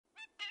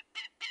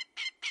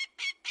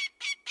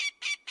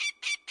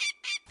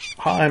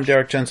Hi, I'm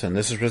Derrick Jensen.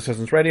 This is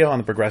Resistance Radio on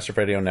the Progressive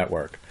Radio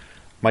Network.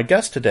 My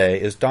guest today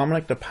is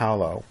Dominic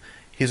DiPaolo.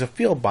 He's a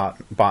field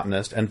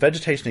botanist and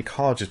vegetation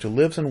ecologist who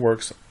lives and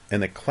works in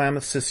the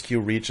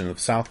Klamath-Siskiyou region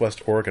of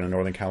southwest Oregon and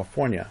northern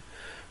California.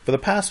 For the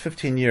past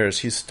 15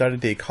 years, he's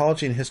studied the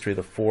ecology and history of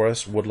the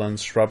forests,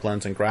 woodlands,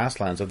 shrublands, and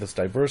grasslands of this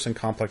diverse and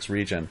complex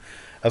region,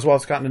 as well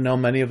as gotten to know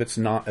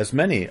as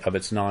many of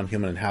its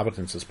non-human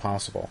inhabitants as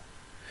possible.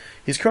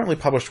 He's currently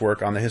published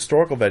work on the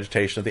historical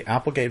vegetation of the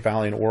Applegate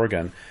Valley in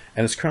Oregon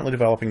and is currently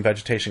developing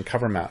vegetation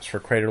cover maps for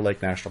Crater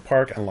Lake National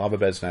Park and Lava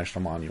Beds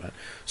National Monument.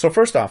 So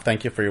first off,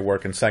 thank you for your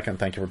work, and second,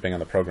 thank you for being on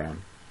the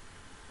program.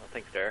 Well,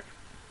 thanks, Derek.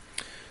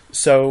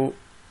 So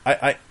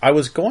I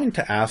was going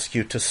to ask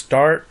you to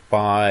start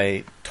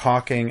by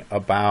talking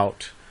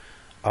about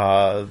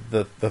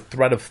the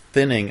threat of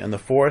thinning in the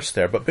forest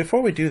there. But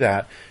before we do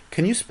that,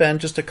 can you spend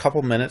just a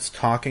couple minutes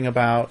talking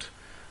about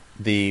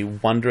the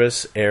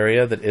wondrous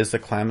area that is the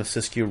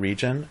Klamath-Siskiyou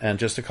region, and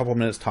just a couple of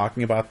minutes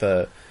talking about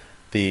the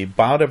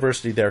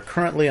biodiversity there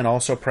currently and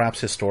also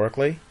perhaps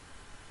historically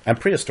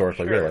and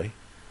prehistorically, Sure. really?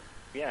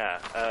 Yeah.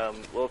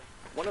 Well,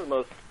 one of the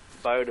most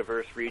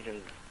biodiverse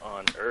regions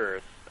on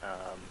Earth,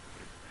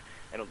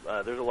 and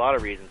there's a lot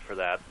of reasons for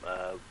that.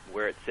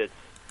 Where it sits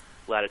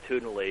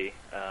latitudinally,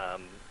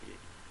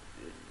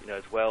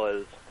 as well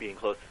as being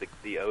close to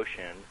the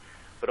ocean,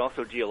 but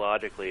also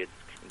geologically, it's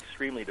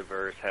extremely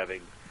diverse,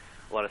 having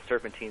a lot of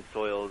serpentine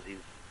soils, these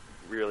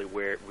really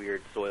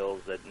weird soils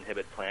that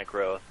inhibit plant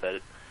growth that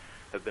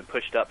have been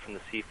pushed up from the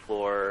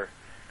seafloor,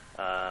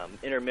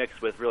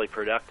 intermixed with really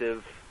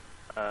productive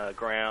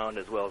ground,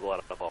 as well as a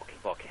lot of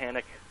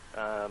volcanic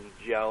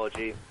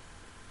geology.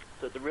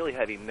 So it's a really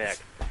heavy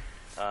mix.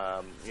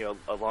 A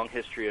long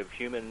history of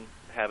human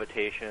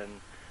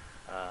habitation,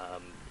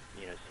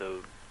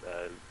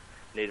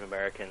 Native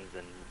Americans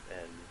and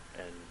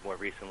more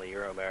recently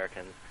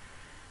Euro-Americans.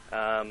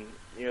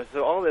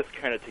 So all this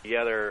kind of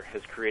together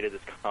has created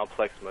this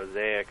complex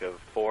mosaic of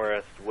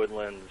forest,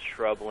 woodlands,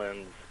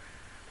 shrublands,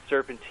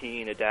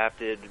 serpentine,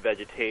 adapted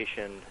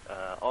vegetation,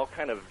 all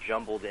kind of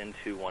jumbled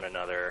into one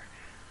another,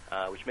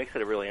 which makes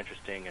it a really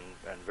interesting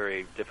and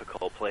very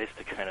difficult place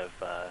to kind of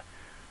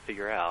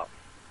figure out.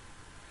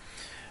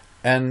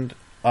 And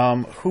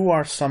who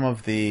are some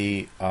of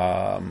the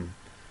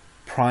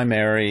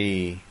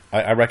primary...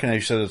 I recognize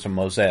you said it's a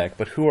mosaic,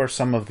 but who are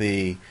some of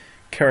the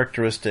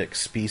characteristic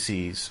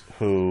species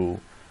who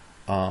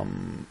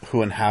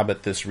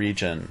inhabit this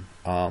region?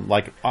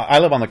 Like I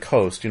live on the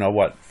coast,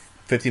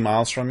 50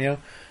 miles from you,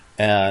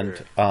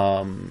 and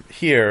Sure.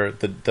 Here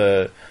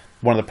the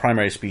one of the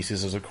primary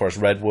species is of course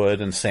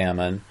redwood and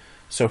salmon.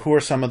 So who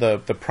are some of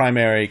the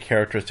primary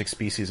characteristic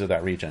species of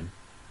that region?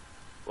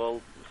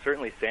 Well,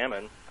 certainly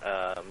salmon.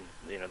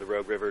 The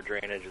Rogue River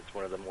drainage is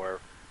one of the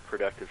more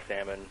productive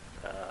salmon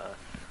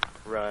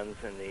runs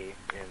in the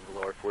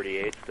lower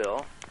 48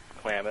 still.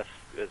 Klamath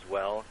as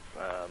well,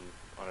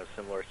 on a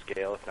similar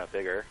scale, if not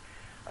bigger.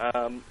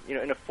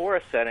 In a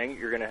forest setting,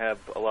 you're going to have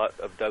a lot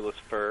of Douglas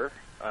fir,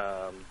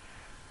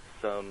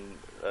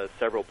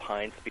 several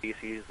pine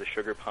species, the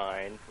sugar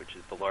pine, which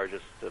is the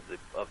largest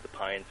of the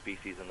pine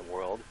species in the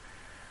world,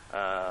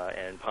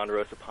 and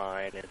ponderosa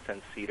pine,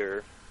 incense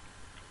cedar.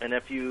 And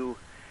if you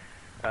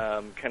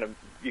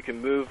you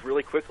can move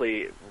really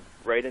quickly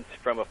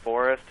from a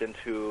forest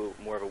into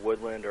more of a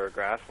woodland or a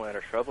grassland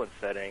or shrubland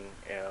setting.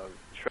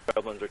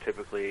 Shrublands are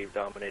typically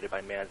dominated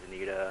by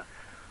manzanita,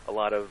 a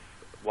lot of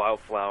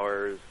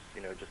wildflowers,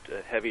 just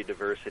a heavy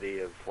diversity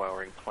of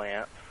flowering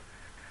plants.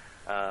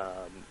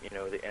 And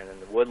in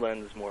the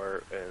woodlands,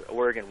 more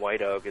Oregon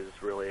white oak is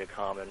really a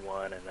common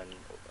one, and then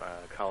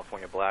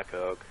California black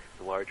oak,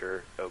 the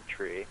larger oak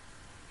tree.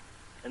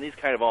 And these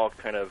all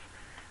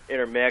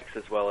intermix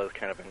as well as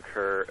kind of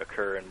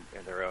occur in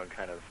their own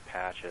kind of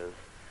patches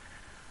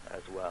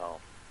as well.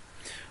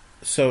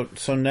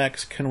 So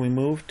next, can we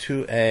move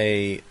to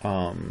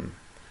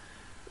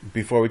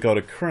before we go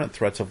to current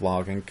threats of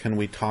logging, can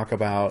we talk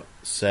about,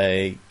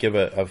 give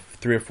a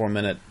 3 or 4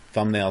 minute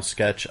thumbnail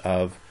sketch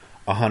of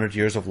 100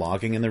 years of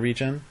logging in the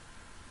region?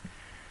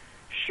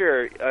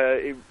 Sure.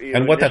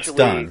 And what that's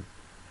done.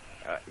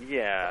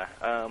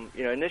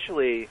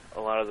 Initially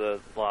a lot of the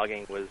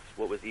logging was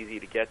what was easy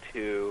to get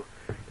to.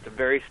 It's a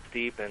very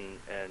steep and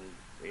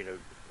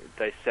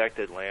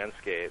dissected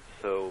landscape.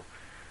 So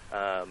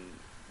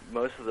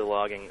most of the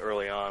logging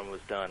early on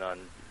was done on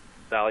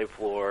valley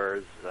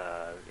floors,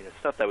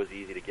 stuff that was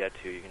easy to get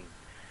to. You can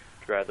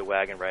drive the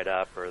wagon right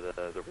up, or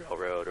the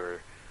railroad,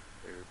 or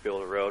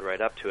build a road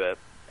right up to it.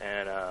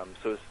 And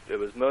so it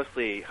was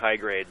mostly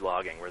high-grade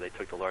logging where they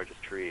took the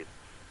largest trees.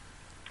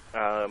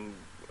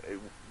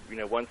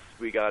 Once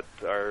we got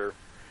our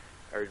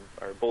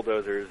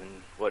bulldozers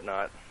and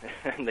whatnot,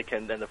 and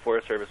the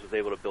Forest Service was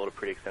able to build a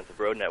pretty extensive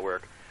road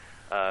network,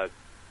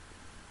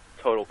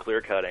 total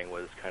clear cutting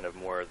was kind of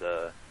more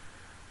the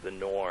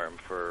norm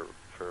for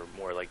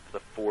more like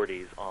the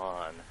 40s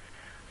on.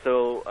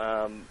 So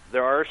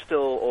there are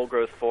still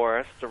old-growth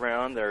forests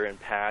around. They're in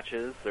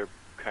patches. They're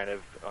kind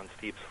of on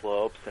steep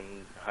slopes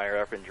and higher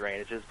up in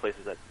drainages,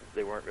 places that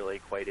they weren't really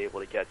quite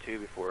able to get to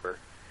before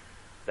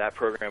that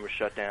program was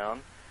shut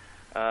down.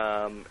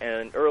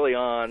 And early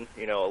on,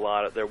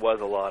 there was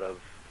a lot of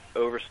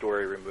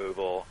overstory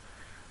removal,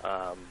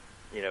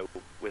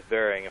 with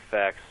varying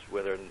effects,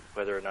 whether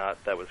or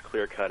not that was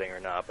clear cutting or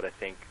not. But I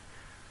think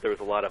there was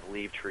a lot of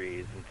leaf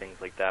trees and things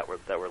like that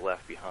that were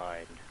left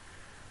behind,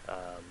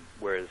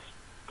 whereas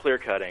clear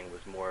cutting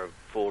was more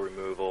full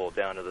removal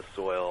down to the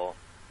soil,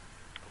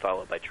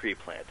 followed by tree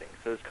planting.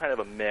 So it's kind of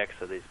a mix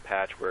of these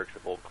patchworks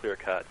of old clear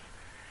cuts,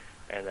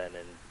 and then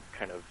in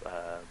kind of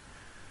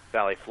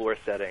valley floor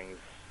settings,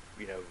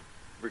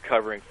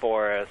 recovering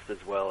forest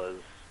as well as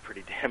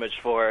pretty damaged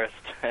forest,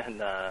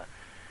 and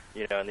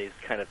and these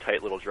kind of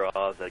tight little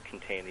draws that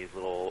contain these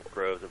little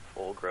groves of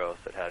old growth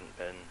that hadn't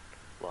been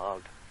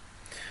logged.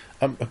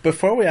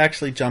 Before we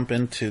actually jump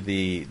into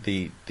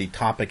the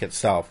topic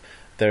itself,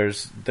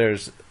 there's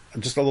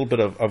just a little bit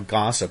of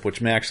gossip,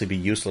 which may actually be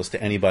useless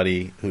to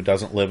anybody who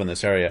doesn't live in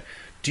this area.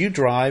 Do you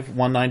drive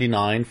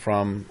 199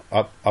 from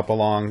up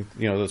along,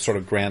 the sort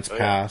of Grants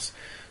Pass?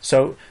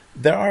 So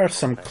there are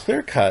some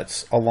clear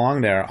cuts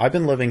along there. I've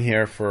been living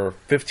here for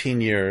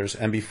 15 years,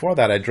 and before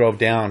that I drove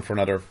down for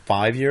another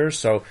 5 years.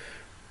 So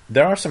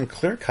there are some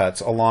clear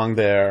cuts along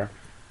there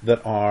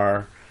that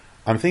are,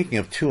 I'm thinking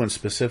of two in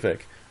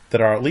specific,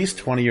 that are at least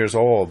 20 years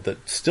old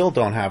that still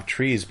don't have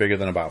trees bigger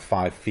than about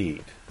 5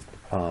 feet.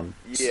 Some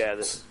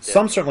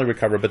certainly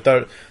recover, but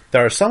there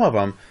are some of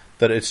them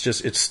that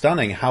it's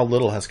stunning how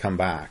little has come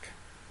back.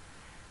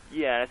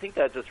 Yeah, and I think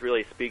that just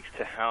really speaks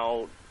to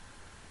how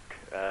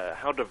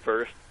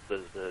diverse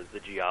the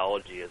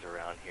geology is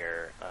around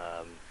here.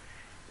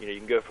 You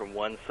can go from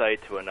one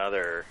site to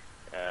another,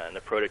 and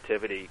the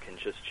productivity can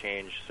just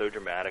change so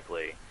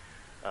dramatically.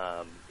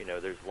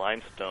 There's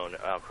limestone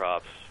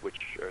outcrops,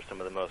 which are some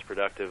of the most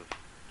productive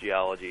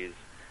geologies,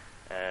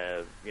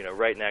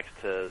 right next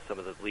to some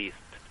of the least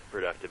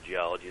productive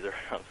geologies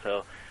around.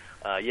 So,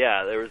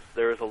 there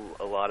was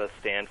a lot of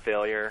stand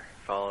failure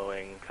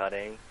following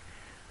cutting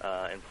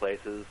in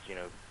places,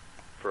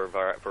 for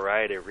a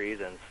variety of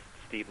reasons: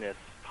 steepness,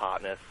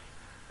 hotness,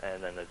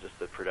 and then just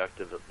the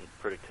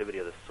productivity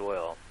of the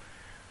soil.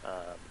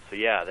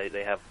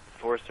 They have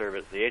Forest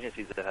Service, the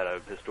agencies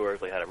that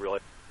historically had a really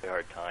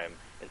hard time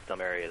in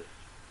some areas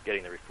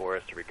getting the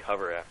forest to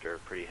recover after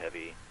pretty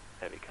heavy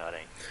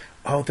cutting.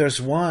 Oh, there's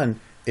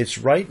one. It's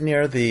right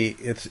near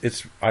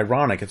it's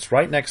ironic. It's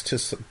right next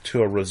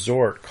to a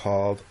resort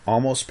called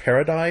Almost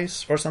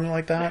Paradise or something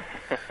like that.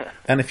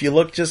 And if you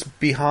look just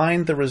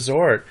behind the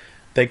resort,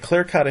 they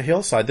clear cut a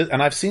hillside.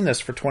 And I've seen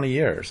this for 20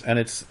 years, and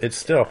it's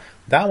still,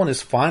 that one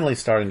is finally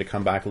starting to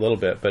come back a little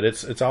bit. But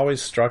it's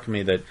always struck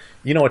me that,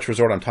 you know which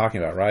resort I'm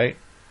talking about, right?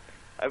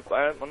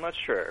 I'm not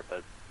sure,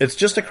 but it's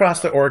just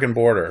across the Oregon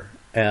border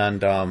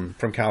and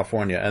from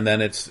California, and then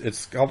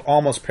it's called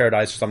Almost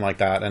Paradise or something like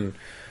that,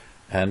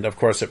 and of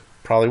course it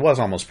probably was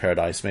Almost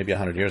Paradise maybe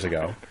 100 years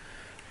ago.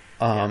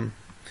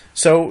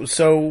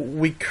 So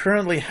we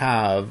currently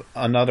have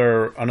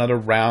another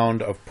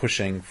round of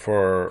pushing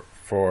for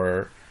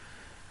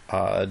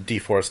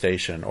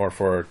deforestation or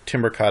for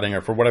timber cutting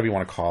or for whatever you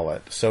want to call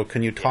it. So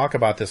can you talk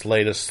about this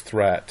latest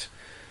threat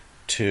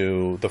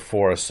to the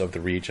forests of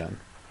the region?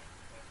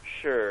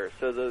 Sure.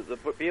 So the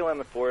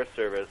BLM and Forest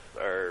Service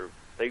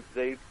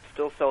they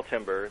still sell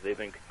timber. They've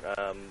been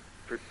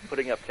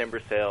putting up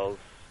timber sales,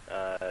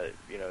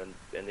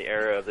 in the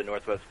era of the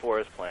Northwest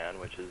Forest Plan,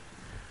 which is,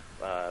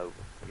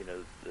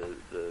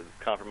 the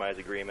compromise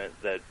agreement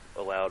that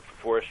allowed for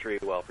forestry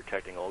while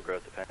protecting old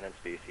growth dependent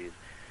species.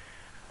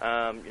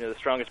 The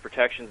strongest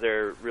protections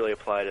there really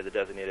apply to the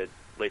designated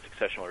late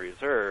successional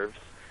reserves.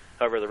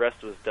 However, the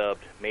rest was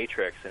dubbed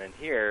matrix, and in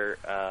here,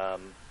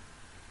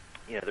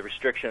 the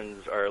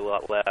restrictions are a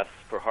lot less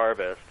for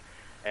harvest,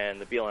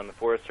 and the BLM and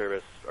Forest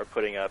Service are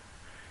putting up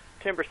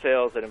timber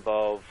sales that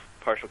involve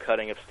partial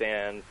cutting of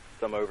stands,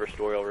 some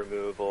overstory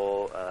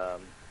removal, a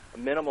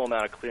minimal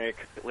amount of clear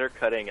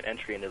cutting and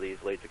entry into these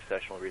late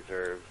successional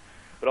reserves.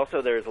 But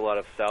also there's a lot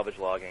of salvage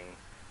logging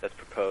that's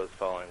proposed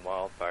following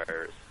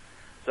wildfires.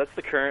 So that's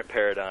the current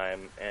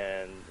paradigm,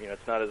 and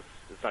it's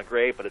not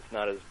great, but it's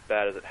not as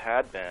bad as it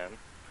had been.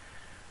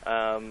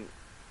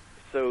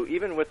 So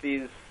even with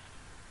these,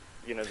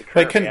 the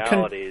current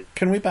realities.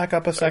 Can we back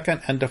up a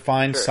second and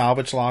define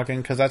salvage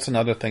logging? Because that's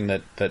another thing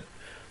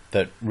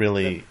that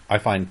really I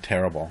find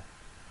terrible.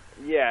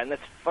 Yeah, and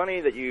that's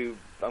funny that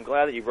I'm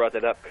glad that you brought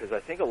that up, because I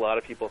think a lot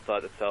of people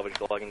thought that salvage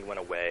logging went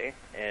away,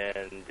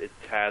 and it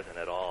hasn't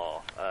at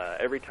all.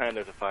 Every time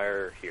there's a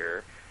fire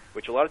here,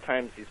 which a lot of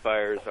times these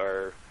fires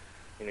are,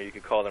 you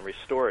could call them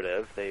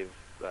restorative. They've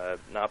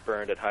not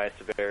burned at high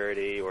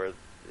severity, or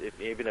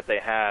even if they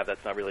have,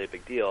 that's not really a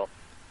big deal.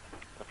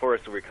 The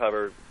forest will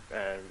recover,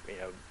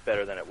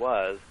 better than it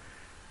was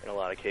in a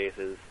lot of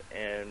cases,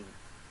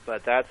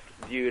 but that's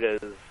viewed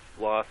as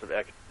loss of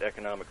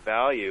economic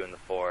value in the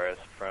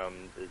forest from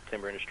the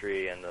timber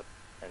industry and the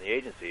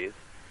agencies.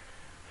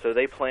 So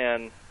they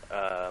plan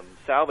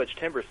salvage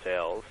timber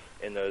sales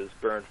in those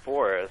burned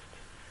forests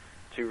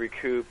to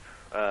recoup,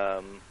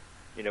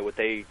 what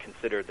they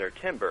considered their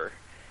timber,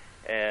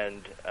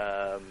 and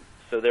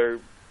so they're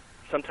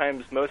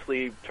sometimes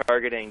mostly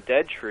targeting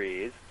dead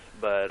trees,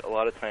 but a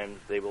lot of times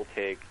they will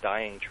take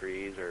dying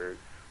trees or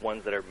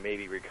ones that are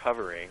maybe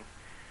recovering,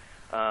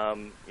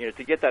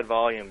 to get that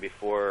volume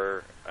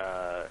before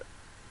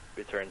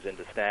it turns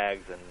into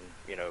snags and,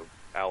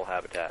 owl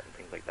habitat and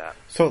things like that.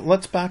 So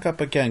let's back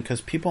up again, because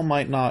people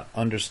might not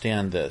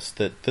understand this,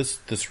 that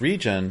this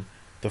region,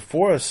 the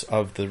forests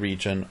of the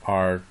region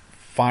are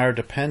fire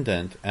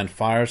dependent, and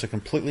fire is a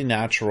completely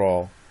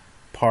natural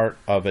part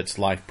of its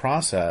life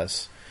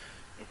process.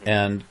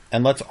 Mm-hmm.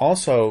 And let's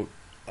also,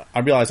 I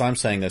realize I'm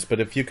saying this, but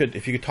if you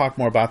could talk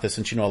more about this,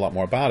 since you know a lot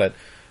more about it,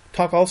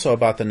 talk also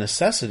about the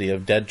necessity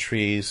of dead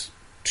trees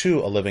to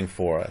a living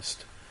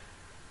forest.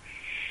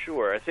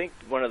 Sure. I think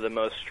one of the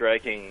most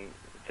striking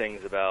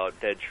things about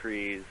dead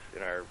trees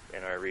in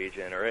our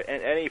region, or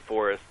in any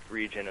forest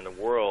region in the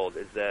world,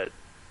 is that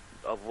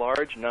a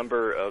large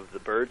number of the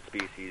bird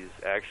species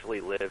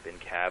actually live in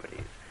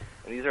cavities,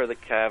 and these are the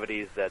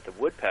cavities that the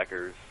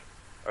woodpeckers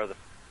are the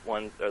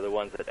ones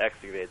that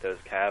excavate those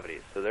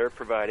cavities. So they're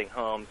providing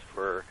homes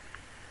for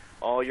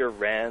all your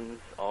wrens,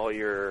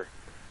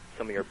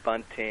 some of your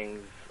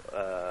buntings,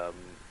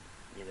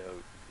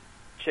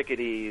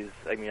 chickadees.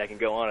 I mean, I can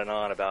go on and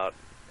on about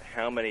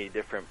how many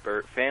different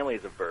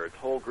families of birds,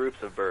 whole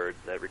groups of birds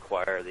that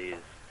require these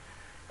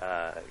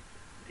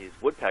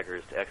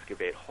woodpeckers to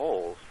excavate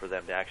holes for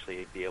them to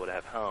actually be able to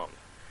have homes.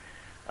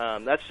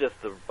 That's just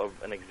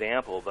an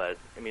example, but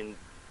I mean,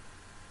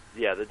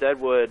 yeah, the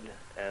deadwood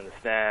and the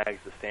snags,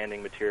 the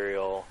standing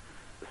material,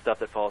 the stuff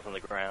that falls on the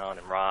ground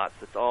and rots,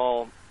 it's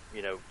all,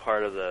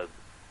 part of the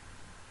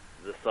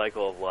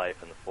cycle of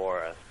life in the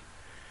forest.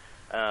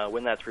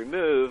 When that's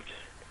removed,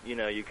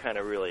 you kind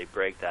of really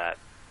break that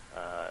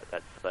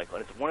cycle.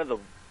 And it's one of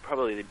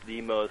probably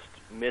the most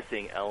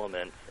missing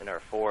elements in our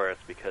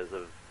forest because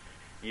of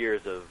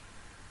years of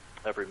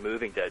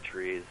removing dead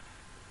trees,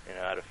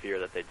 out of fear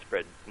that they'd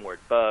spread more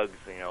bugs,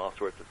 all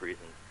sorts of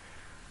reasons.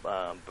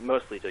 But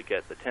mostly to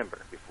get the timber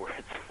before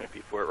it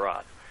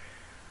rots.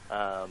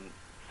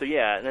 So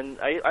yeah, and then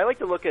I like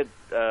to look at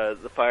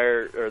the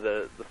fire or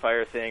the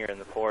fire thing or in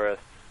the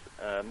forests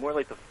more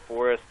like the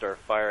forests are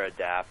fire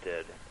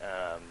adapted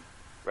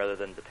rather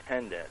than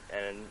dependent,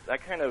 and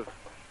that kind of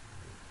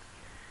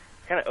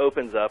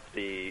opens up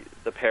the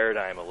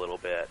paradigm a little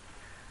bit.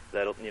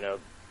 That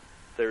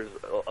there's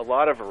a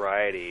lot of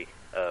variety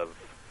of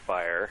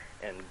fire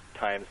and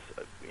times,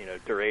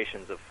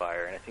 durations of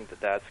fire, and I think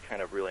that's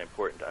kind of really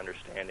important to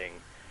understanding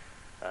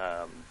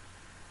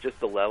just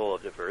the level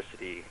of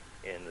diversity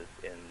in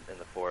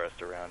the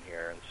forest around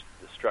here, and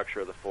the structure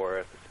of the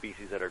forest, the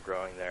species that are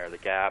growing there, the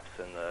gaps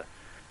and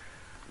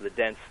the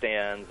dense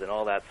stands and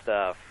all that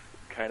stuff.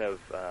 Kind of,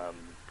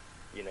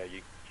 you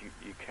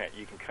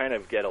can kind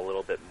of get a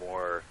little bit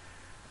more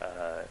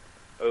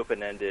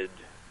open-ended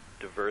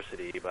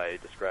diversity by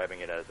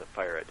describing it as a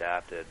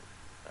fire-adapted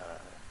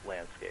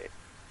landscape.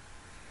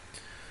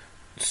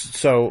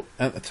 So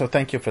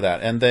thank you for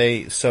that. And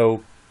the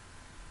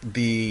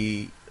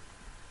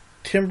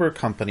timber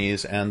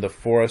companies and the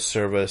Forest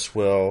Service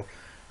will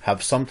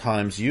have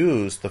sometimes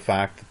used the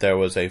fact that there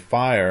was a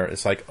fire.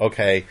 It's like,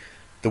 okay,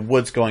 the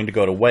wood's going to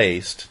go to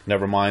waste.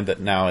 Never mind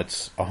that now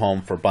it's a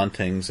home for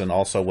buntings, and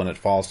also when it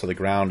falls to the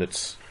ground,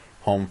 it's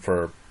home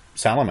for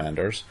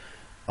salamanders.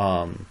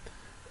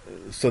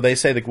 So they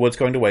say the wood's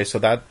going to waste. So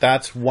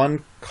that's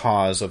one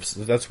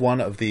that's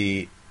one of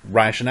the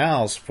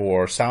rationales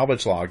for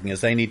salvage logging,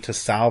 is they need to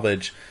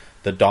salvage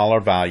the dollar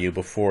value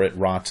before it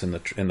rots in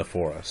the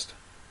forest.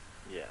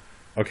 Yeah.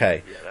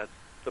 Okay. Yeah, that's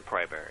the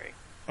primary.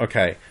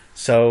 Okay.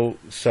 So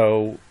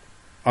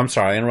I'm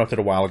sorry, I interrupted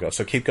a while ago.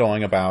 So keep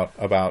going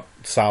about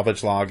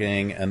salvage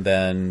logging, and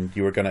then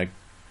you were going to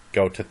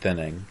go to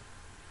thinning.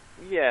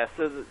 Yeah.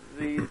 So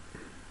the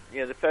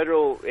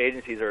federal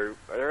agencies are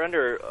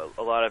under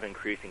a lot of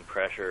increasing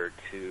pressure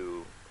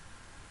to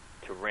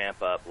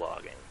ramp up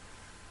logging.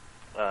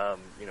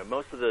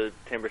 Most of the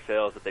timber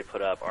sales that they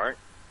put up aren't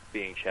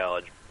being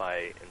challenged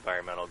by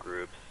environmental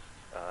groups.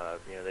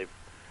 They've,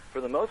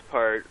 for the most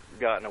part,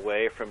 gotten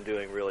away from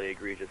doing really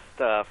egregious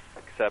stuff,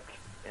 except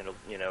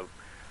in a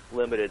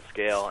limited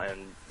scale.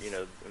 And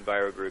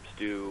enviro groups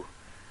do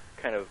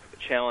kind of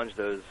challenge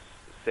those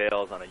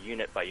sales on a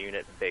unit by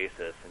unit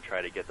basis and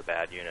try to get the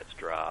bad units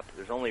dropped.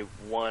 There's only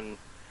one,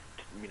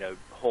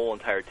 whole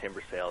entire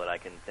timber sale that I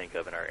can think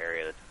of in our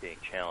area that's being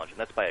challenged, and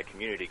that's by a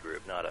community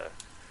group, not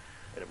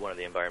one of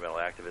the environmental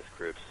activist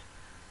groups,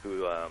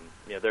 who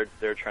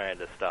they're trying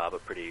to stop a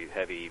pretty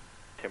heavy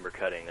timber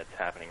cutting that's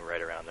happening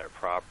right around their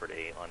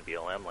property on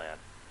BLM land.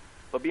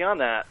 But beyond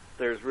that,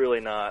 there's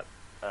really not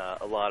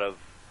a lot of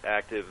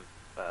active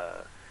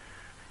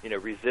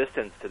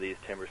resistance to these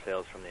timber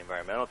sales from the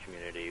environmental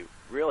community.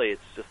 Really,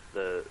 it's just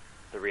the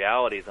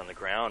realities on the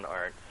ground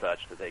aren't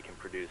such that they can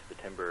produce the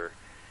timber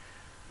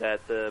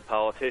that the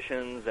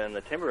politicians and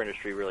the timber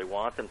industry really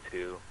want them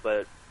to.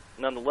 But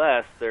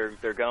nonetheless,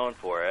 they're going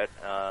for it.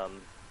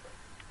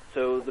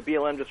 So the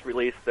BLM just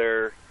released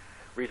their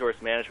resource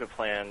management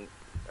plan,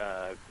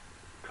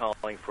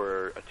 calling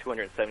for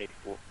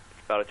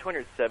about a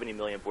 270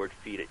 million board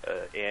feet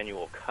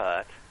annual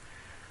cut.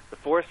 The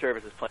Forest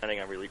Service is planning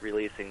on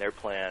releasing their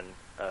plan.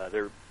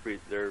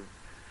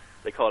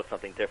 They call it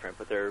something different,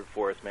 but their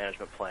forest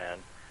management plan,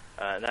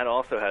 and that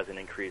also has an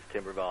increased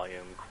timber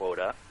volume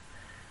quota.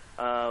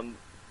 And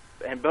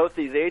both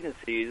these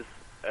agencies,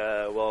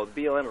 well,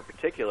 BLM in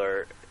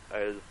particular,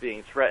 is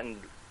being threatened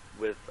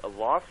with a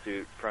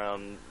lawsuit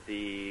from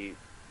the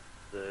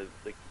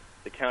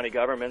county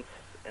governments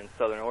in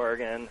Southern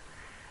Oregon,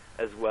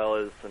 as well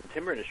as some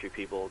timber industry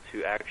people,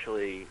 to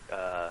actually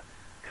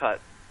cut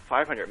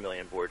 500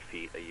 million board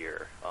feet a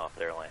year off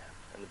their land.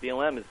 And the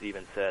BLM has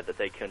even said that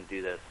they couldn't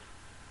do this.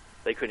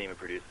 They couldn't even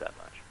produce that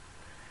much.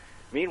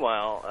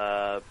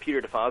 Meanwhile,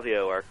 Peter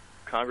DeFazio, our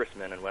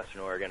congressman in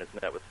Western Oregon, has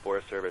met with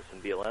Forest Service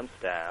and BLM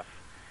staff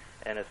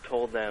and has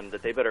told them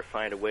that they better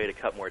find a way to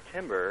cut more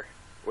timber,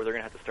 or they're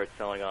going to have to start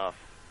selling off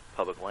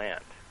public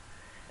land.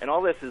 And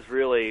all this is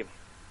really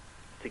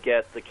to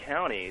get the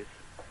counties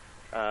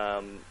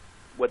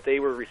what they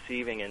were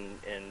receiving in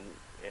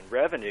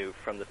revenue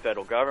from the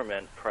federal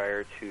government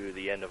prior to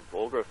the end of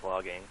old growth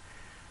logging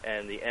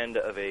and the end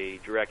of a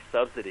direct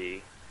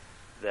subsidy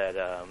that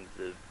I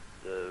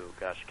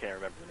can't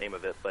remember the name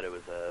of it, but it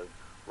was a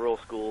Rural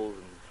Schools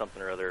and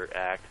something or other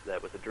act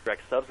that was a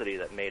direct subsidy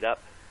that made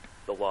up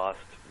the lost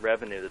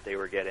revenue that they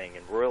were getting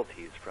in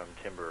royalties from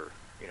timber,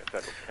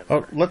 federal timber.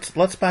 Oh,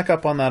 let's back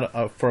up on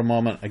that for a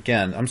moment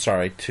again. I'm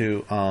sorry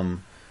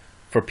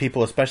for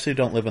people, especially who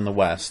don't live in the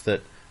West,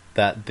 and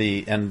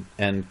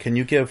can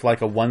you give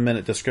like a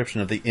 1-minute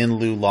description of the in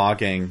lieu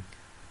logging?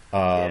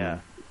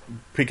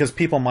 Because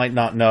people might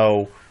not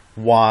know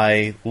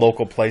why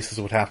local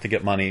places would have to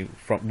get money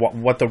from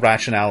what the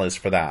rationale is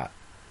for that.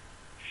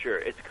 Sure.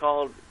 It's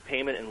called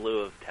payment in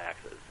lieu of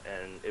taxes,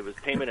 and it was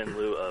payment in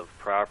lieu of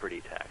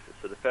property taxes.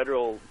 So the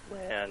federal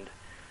land,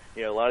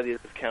 a lot of these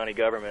county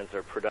governments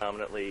are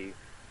predominantly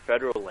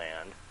federal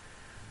land,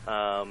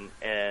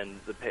 and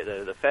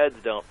the feds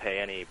don't pay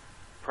any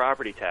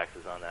property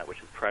taxes on that, which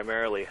is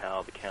primarily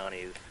how the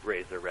counties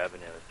raise their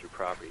revenue, is through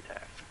property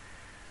tax.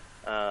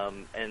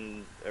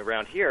 And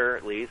around here,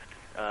 at least,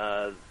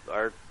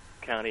 our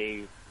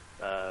county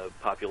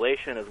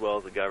population, as well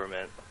as the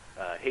government,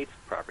 hates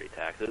property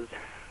taxes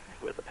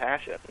with a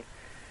passion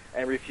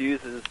and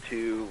refuses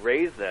to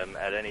raise them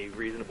at any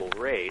reasonable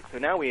rate. So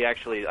now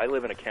I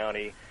live in a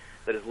county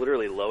that is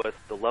literally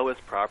the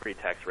lowest property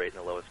tax rate in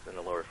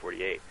the lower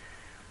 48.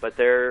 But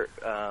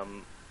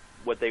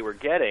what they were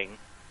getting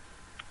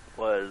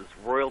was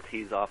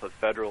royalties off of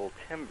federal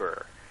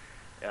timber,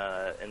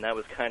 and that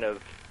was kind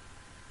of,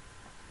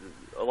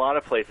 a lot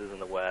of places in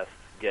the West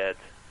get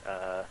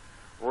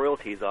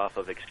royalties off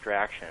of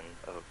extraction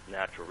of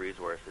natural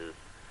resources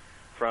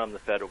from the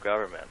federal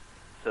government.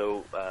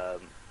 So,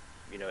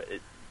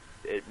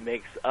 it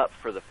makes up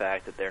for the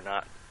fact that they're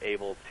not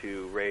able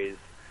to raise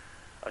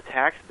a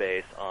tax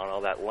base on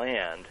all that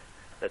land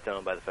that's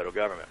owned by the federal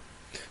government.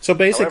 So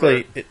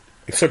basically,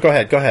 go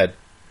ahead.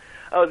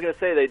 I was going to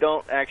say they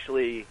don't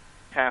actually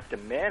have to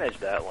manage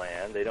that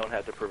land. They don't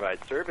have to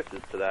provide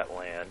services to that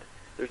land.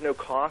 There's no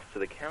cost to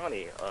the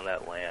county on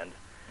that land,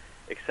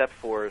 except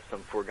for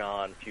some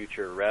foregone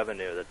future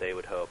revenue that they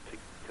would hope to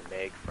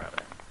make from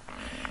it.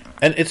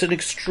 And it's an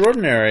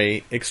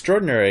extraordinary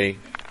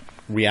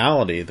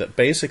reality that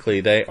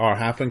basically they are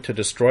having to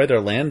destroy their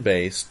land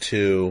base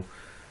to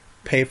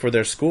pay for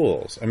their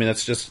schools. I mean,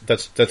 that's a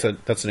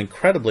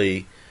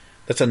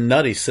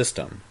nutty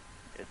system.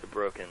 It's a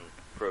broken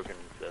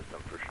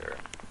system for sure.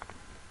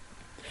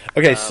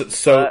 Okay,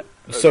 so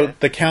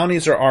the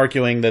counties are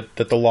arguing that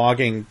the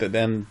logging,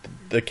 then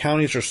the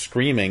counties are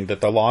screaming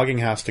that the logging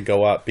has to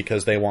go up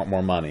because they want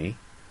more money.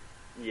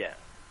 Yeah,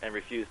 and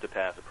refuse to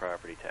pass a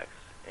property tax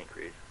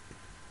increase.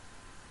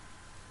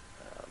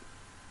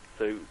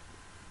 So,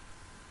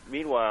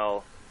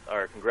 meanwhile,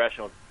 our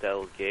congressional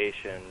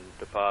delegation,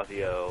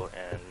 DeFazio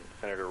and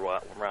Senator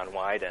Ron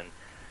Wyden,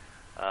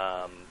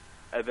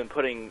 have been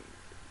putting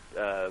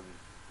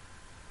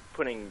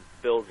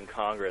bills in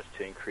Congress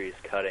to increase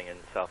cutting in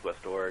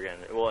Southwest Oregon,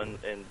 well,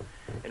 in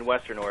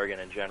Western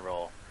Oregon in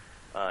general,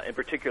 in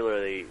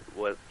particularly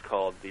what's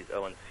called these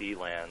O&C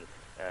lands.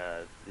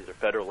 These are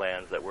federal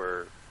lands that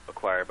were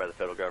acquired by the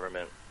federal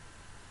government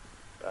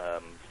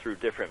through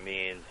different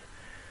means.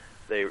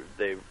 They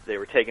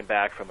were taken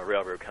back from a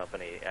railroad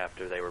company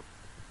after they were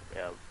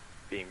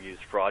being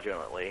used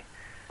fraudulently,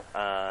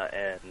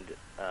 and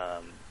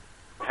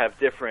have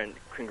different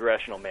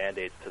congressional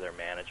mandates to their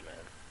management.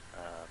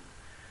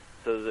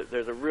 So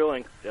there's a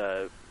real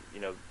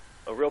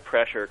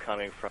pressure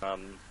coming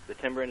from the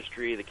timber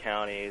industry, the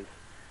counties,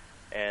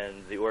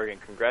 and the Oregon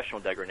congressional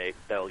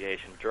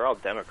delegation, which are all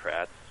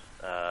Democrats,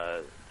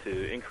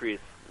 to increase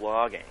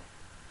logging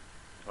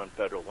on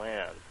federal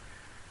lands.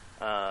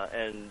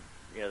 And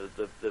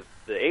the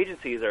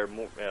agencies are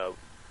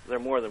they're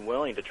more than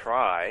willing to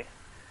try,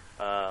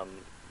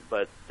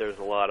 but there's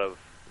a lot of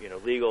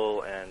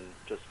legal and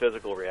just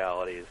physical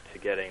realities to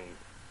getting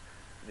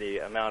the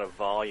amount of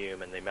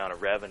volume and the amount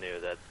of revenue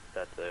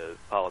that the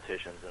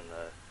politicians and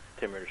the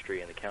timber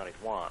industry and the counties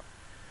want.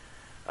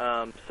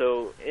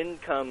 So in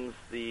comes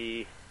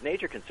the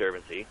Nature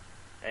Conservancy,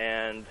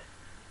 and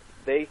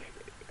they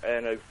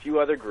and a few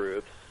other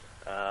groups,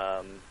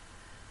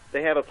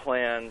 they have a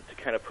plan to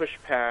kind of push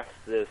past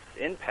this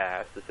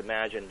impasse, this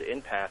imagined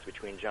impasse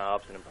between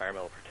jobs and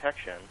environmental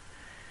protection.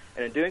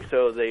 And in doing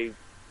so, they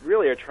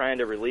really are trying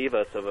to relieve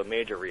us of a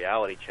major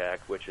reality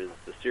check, which is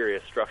the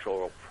serious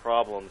structural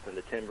problems in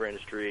the timber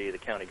industry, the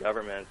county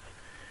governments,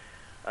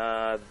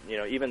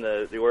 even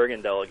the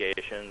Oregon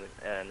delegation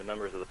and the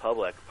members of the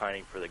public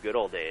pining for the good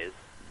old days.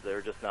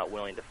 They're just not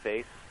willing to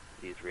face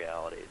these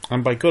realities.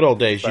 And by good old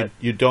days,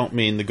 you don't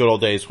mean the good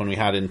old days when we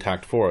had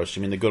intact forests.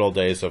 You mean the good old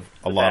days of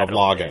a lot of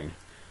logging. Days.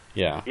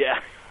 Yeah.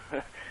 Yeah.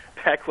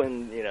 Back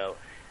when,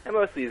 and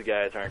most of these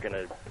guys aren't going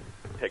to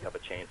pick up a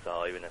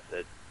chainsaw even if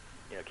it,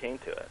 came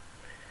to it.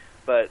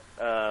 But,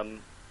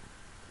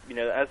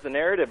 as the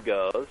narrative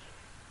goes,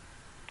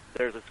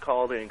 there's this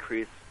call to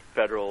increase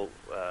federal,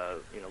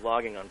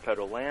 logging on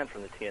federal land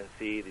from the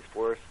TNC, these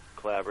forest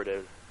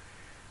collaboratives,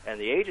 and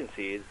the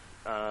agencies,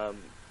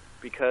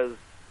 because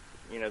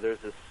there's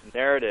this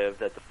narrative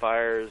that the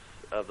fires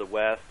of the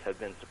West have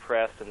been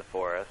suppressed in the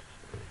forests,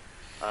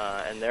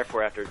 and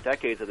therefore after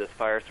decades of this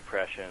fire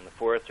suppression, the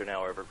forests are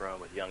now overgrown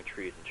with young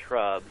trees and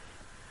shrubs.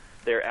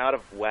 They're out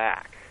of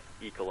whack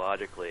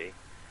ecologically,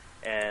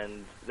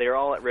 and they're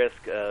all at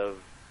risk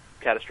of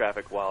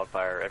catastrophic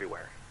wildfire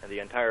everywhere. And the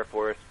entire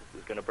forest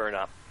is going to burn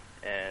up,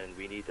 and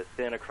we need to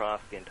thin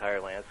across the entire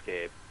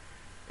landscape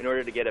in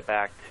order to get it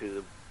back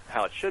to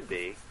how it should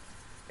be,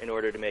 in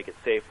order to make it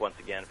safe once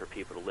again for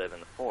people to live in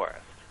the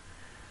forest.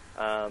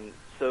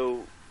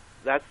 So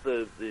that's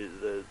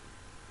the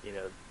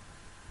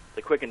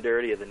quick and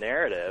dirty of the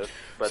narrative.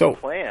 But the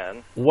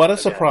plan. What a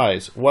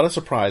surprise! What a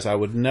surprise! I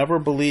would never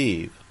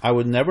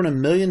in a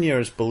million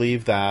years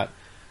believe that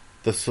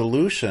the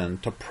solution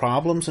to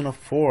problems in a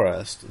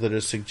forest that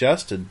is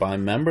suggested by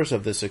members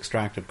of this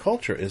extractive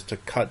culture is to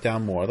cut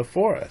down more of the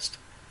forest.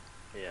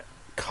 Yeah.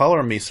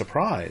 Color me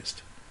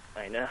surprised.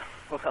 I know.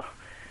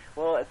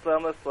 Well, it's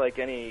almost like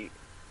any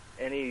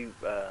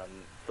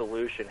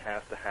solution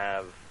has to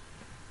have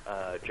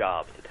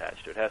jobs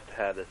attached to it. It has to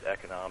have this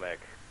economic,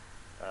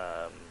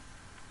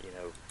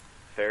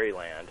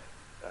 fairyland,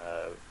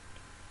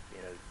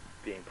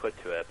 being put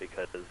to it,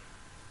 because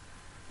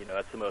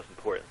that's the most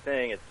important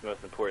thing. It's the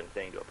most important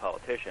thing to a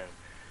politician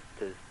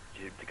to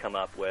come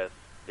up with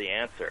the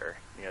answer.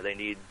 They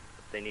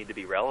need to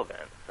be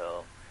relevant.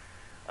 So,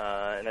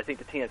 and I think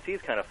the TNC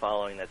is kind of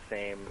following that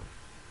same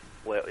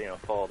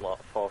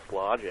false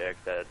logic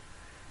that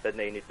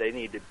they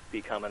need to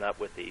be coming up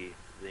with the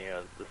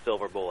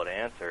silver bullet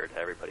answer to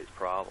everybody's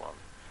problem.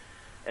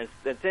 And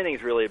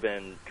thinning's really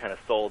been kind of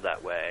sold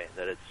that way,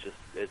 that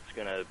it's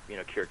going to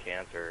cure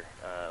cancer,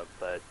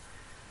 but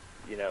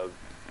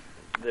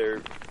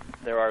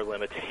there are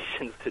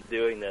limitations to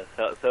doing this.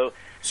 So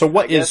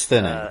what is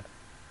thinning?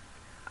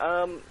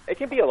 It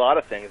can be a lot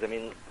of things. I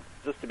mean,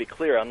 just to be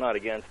clear, I'm not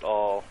against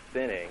all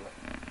thinning.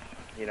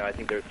 I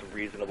think there's some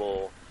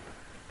reasonable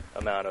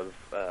amount of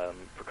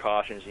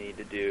precautions you need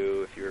to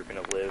do if you're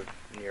going to live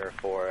near a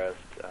forest,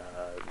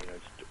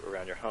 just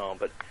around your home.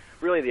 But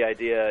really, the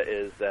idea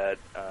is that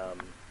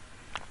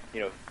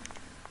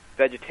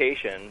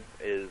vegetation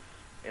is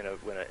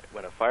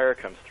when a fire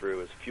comes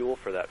through is fuel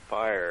for that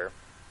fire,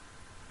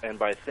 and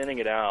by thinning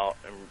it out,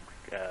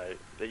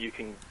 that you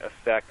can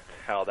affect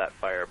how that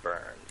fire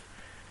burns.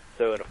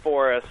 So in a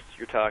forest,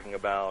 you're talking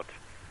about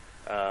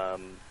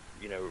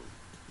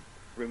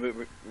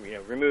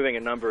removing a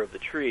number of the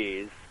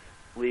trees,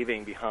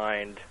 leaving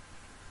behind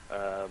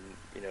a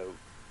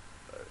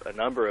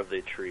number of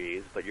the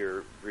trees, but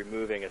you're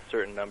removing a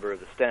certain number of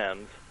the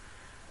stems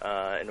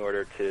in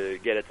order to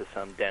get it to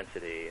some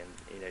density. And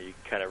you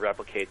kind of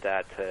replicate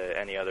that to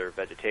any other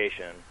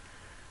vegetation.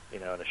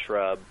 In a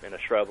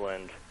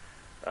shrubland,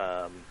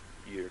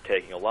 you're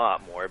taking a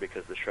lot more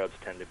because the shrubs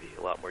tend to be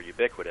a lot more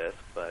ubiquitous,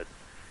 but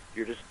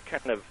you're just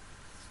kind of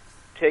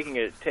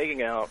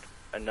taking out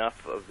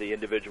enough of the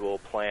individual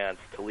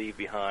plants to leave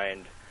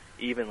behind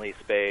evenly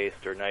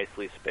spaced or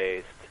nicely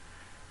spaced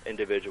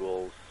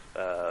individuals,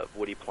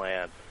 woody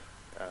plants,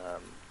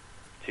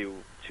 to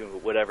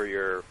whatever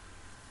your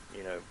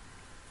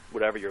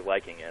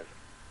liking is.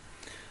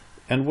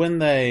 And when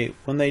they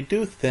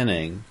do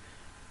thinning,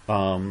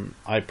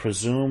 I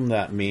presume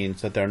that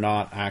means that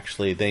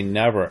they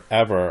never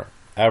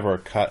ever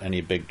cut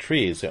any big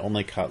trees. They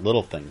only cut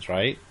little things,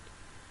 right?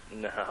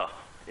 No.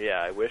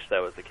 Yeah, I wish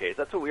that was the case.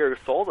 That's what we were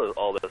sold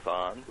all this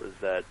on, was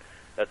that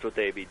that's what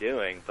they'd be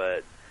doing.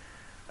 But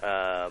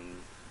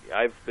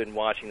I've been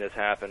watching this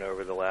happen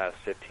over the last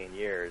 15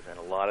 years, and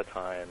a lot of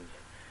times,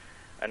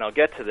 and I'll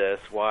get to this,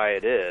 why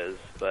it is,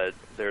 but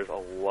there's a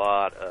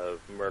lot of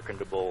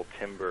merchantable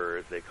timber,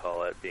 as they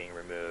call it, being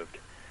removed.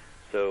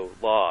 So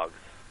logs,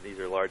 these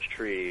are large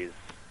trees,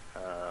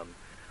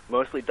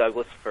 mostly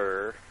Douglas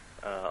fir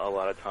a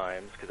lot of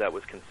times, because that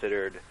was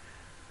considered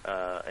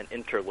an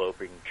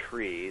interloping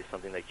tree,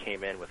 something that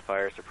came in with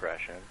fire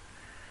suppression.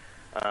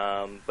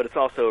 But it's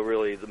also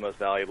really the most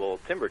valuable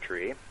timber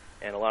tree,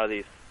 and a lot of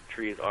these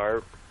trees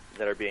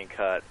that are being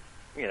cut,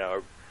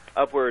 are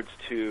upwards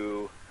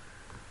to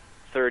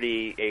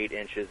 38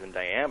 inches in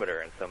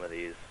diameter in some of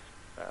these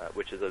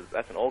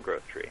that's an old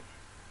growth tree.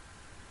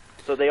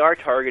 So they are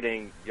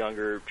targeting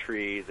younger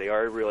trees. They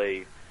are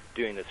really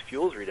doing this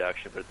fuels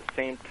reduction, but at the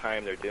same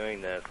time they're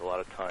doing this, a lot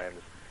of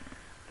times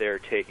they're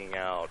taking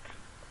out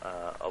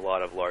a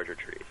lot of larger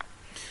trees.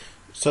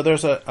 So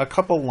there's a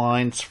couple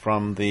lines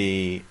from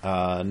the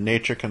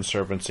Nature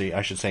Conservancy,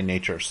 I should say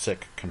Nature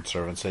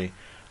Conservancy,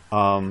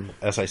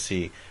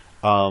 SIC,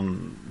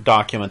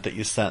 document that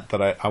you sent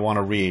that I want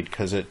to read,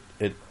 because it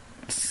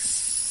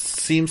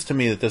seems to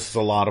me that this is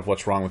a lot of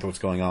what's wrong with what's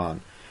going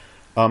on.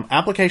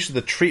 Application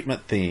of the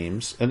treatment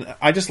themes, and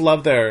I just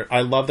love their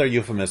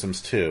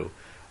euphemisms too.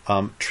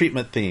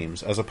 Treatment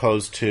themes as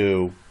opposed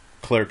to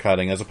clear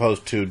cutting, as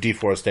opposed to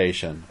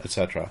deforestation,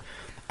 etc.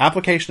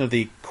 Application of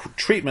the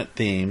treatment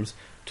themes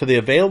to the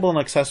available and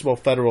accessible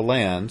federal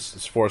lands,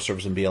 it's Forest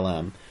Service and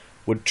BLM,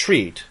 would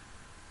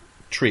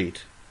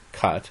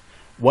cut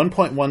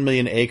 1.1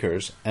 million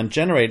acres and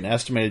generate an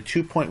estimated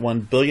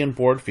 2.1 billion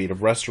board feet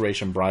of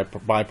restoration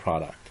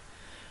byproduct.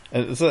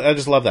 And so I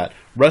just love that.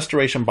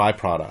 Restoration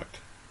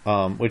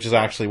byproduct, which is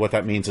actually what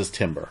that means is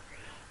timber.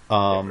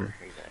 Exactly.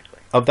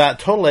 Of that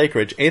total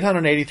acreage,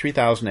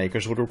 883,000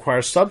 acres would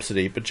require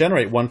subsidy but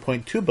generate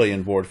 1.2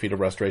 billion board feet of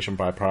restoration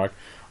byproduct.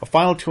 A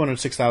final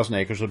 206,000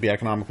 acres would be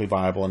economically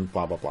viable, and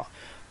blah, blah, blah.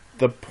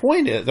 The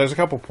point is, there's a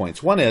couple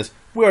points. One is,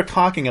 we are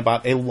talking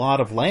about a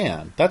lot of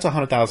land. That's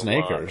 100,000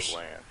 acres. Of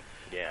land.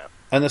 Yeah.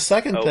 And the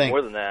second thing...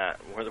 more than that.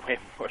 Way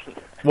more than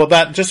that. Well,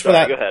 that just for Sorry,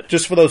 that, go ahead.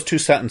 just for those two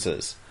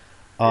sentences.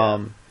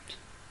 Yeah.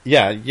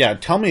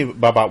 Tell me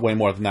about way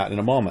more than that in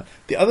a moment.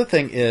 The other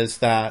thing is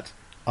that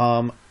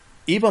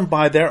even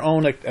by their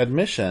own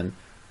admission,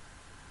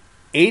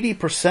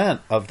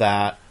 80% of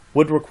that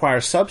would require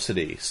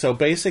subsidy. So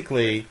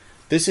basically,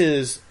 this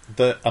is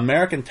the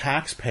American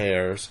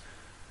taxpayers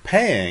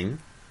paying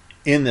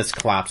in this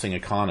collapsing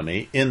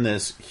economy, in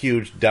this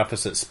huge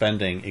deficit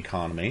spending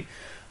economy.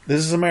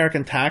 This is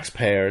American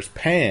taxpayers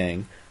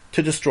paying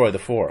to destroy the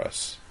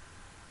forests.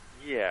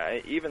 Yeah,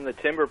 even the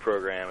timber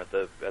program at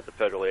the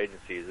federal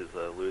agencies is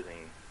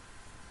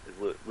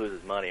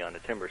loses money on the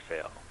timber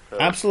sale. So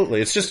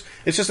absolutely, it's just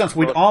nuts.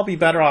 We'd all be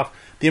better off.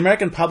 The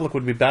American public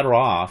would be better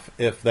off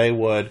if they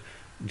would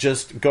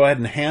just go ahead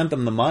and hand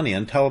them the money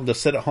and tell them to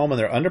sit at home in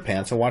their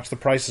underpants and watch The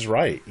Price is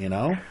Right. You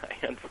know,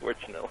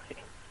 unfortunately,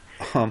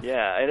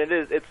 yeah, and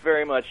it's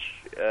very much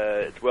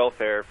it's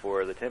welfare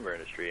for the timber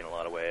industry in a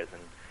lot of ways,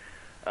 and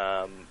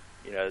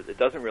it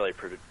doesn't really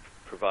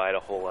provide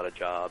a whole lot of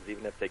jobs.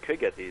 Even if they could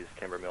get these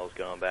timber mills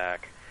going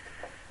back,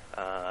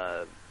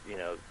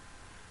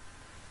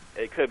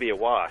 it could be a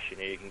wash.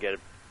 You can get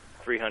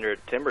 300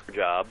 timber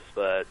jobs,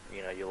 but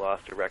you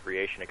lost a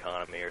recreation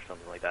economy or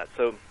something like that.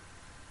 So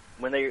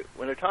when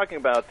they're talking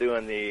about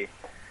doing the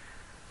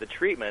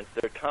treatments,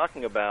 they're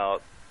talking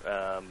about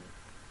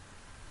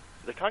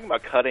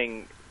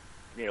cutting,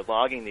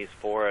 logging these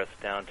forests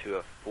down to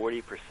a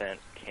 40%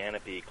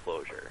 canopy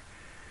closure.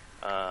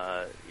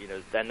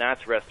 Then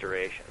that's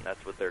restoration.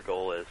 That's what their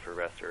goal is for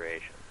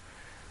restoration.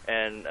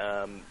 And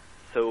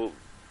so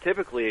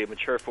typically a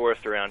mature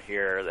forest around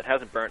here that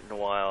hasn't burnt in a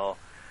while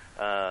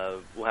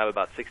will have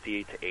about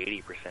 60 to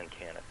 80%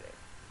 canopy.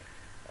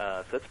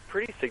 So that's a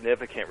pretty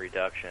significant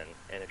reduction.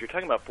 And if you're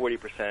talking about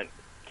 40%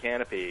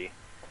 canopy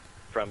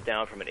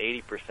down from an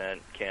 80%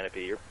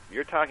 canopy,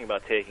 you're talking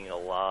about taking a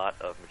lot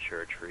of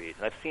mature trees.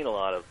 And I've seen a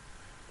lot of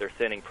their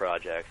thinning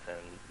projects, and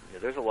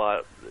there's a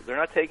lot. They're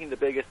not taking the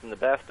biggest and the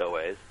best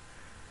always,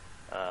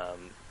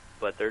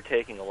 but they're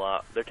taking a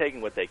lot. They're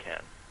taking what they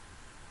can.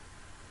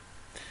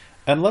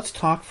 And let's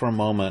talk for a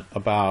moment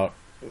about.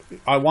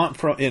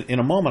 In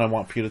a moment, I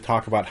want for you to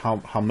talk about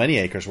how many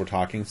acres we're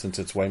talking, since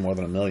it's way more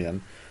than 1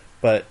 million.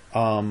 But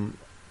can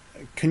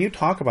you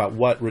talk about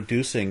what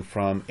reducing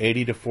from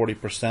 80 to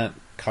 40%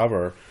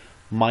 cover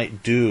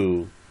might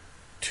do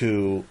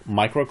to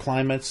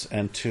microclimates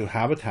and to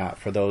habitat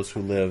for those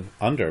who live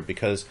under?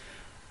 Because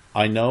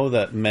I know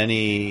that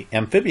many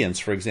amphibians,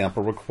 for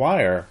example,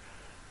 require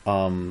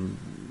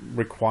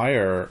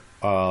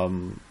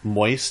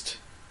moist,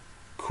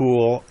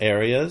 cool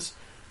areas,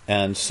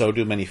 and so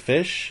do many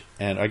fish.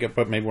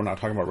 But maybe we're not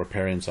talking about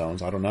riparian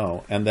zones. I don't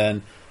know. And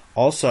then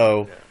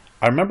also,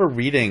 I remember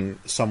reading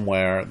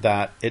somewhere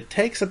that it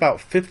takes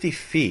about 50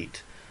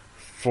 feet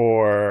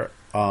for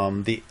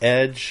the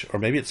edge, or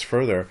maybe it's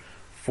further,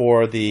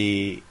 for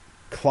the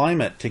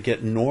climate to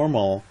get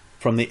normal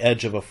from the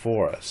edge of a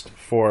forest.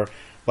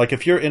 Like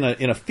if you're in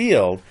a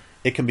field,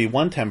 it can be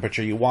one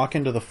temperature. You walk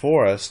into the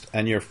forest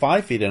and you're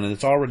 5 feet in and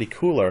it's already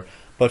cooler.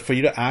 But for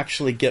you to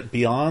actually get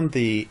beyond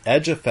the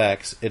edge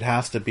effects, it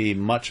has to be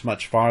much,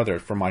 much farther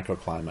for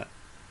microclimate.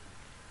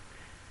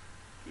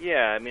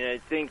 Yeah,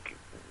 I think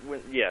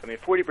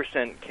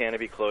 40%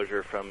 canopy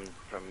closure from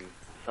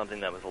something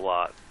that was a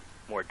lot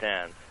more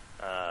dense.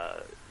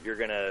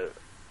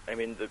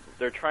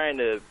 They're trying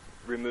to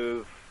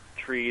remove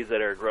trees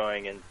that are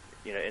growing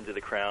into the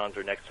crowns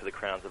or next to the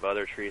crowns of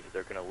other trees that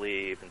they're going to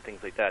leave and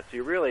things like that.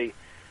 So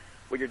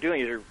what you're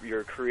doing is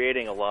you're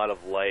creating a lot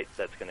of light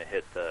that's going to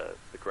hit the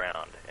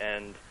ground.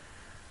 And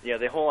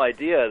the whole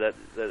idea of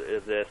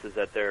this is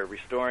that they're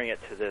restoring it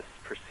to this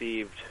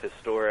perceived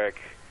historic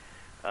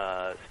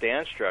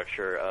stand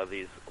structure of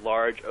these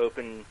large,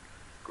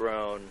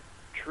 open-grown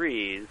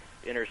trees,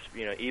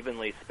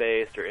 evenly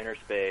spaced or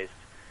interspaced,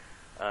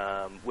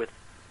 with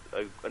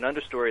an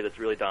understory that's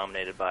really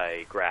dominated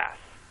by grass.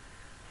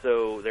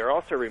 So they're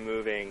also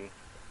removing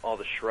all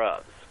the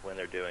shrubs when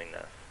they're doing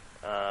this.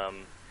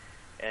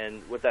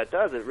 And what that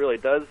does, it really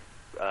does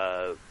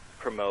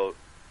promote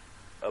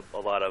a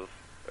lot of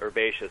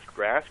herbaceous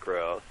grass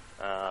growth.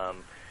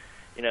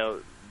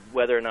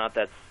 Whether or not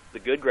that's the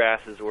good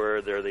grasses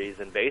or they're these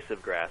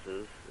invasive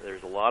grasses,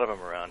 there's a lot of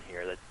them around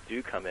here that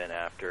do come in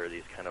after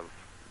these kind of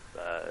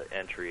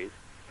entries.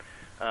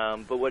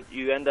 But what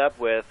you end up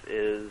with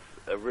is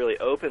a really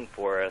open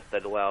forest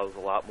that allows a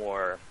lot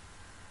more,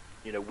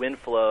 wind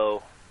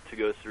flow to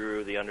go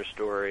through the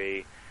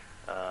understory.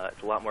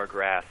 It's a lot more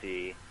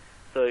grassy.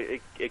 So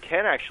it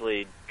can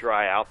actually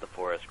dry out the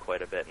forest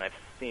quite a bit. And I've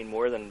seen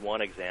more than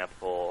one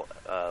example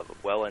of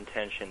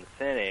well-intentioned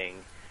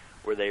thinning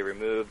where they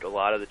removed a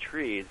lot of the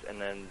trees,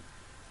 and then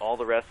all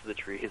the rest of the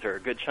trees, or a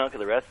good chunk of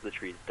the rest of the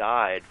trees,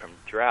 died from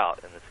drought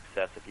in the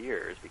successive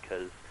years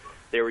because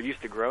they were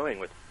used to growing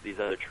with these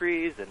other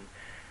trees. And,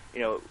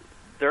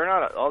 they're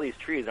not, all these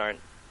trees aren't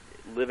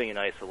living in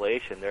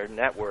isolation. They're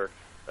networks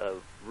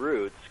of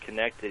roots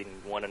connecting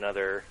one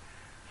another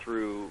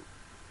through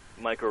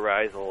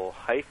mycorrhizal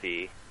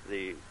hyphae,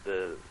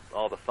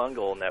 all the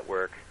fungal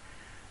network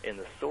in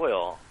the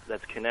soil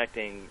that's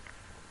connecting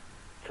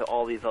to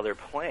all these other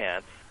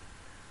plants.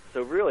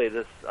 So really,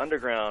 this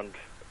underground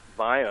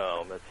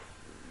biome that's,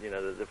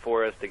 the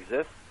forest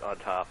exists on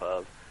top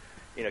of,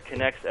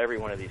 connects every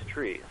one of these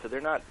trees. So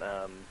they're not,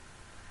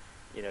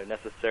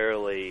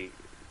 necessarily,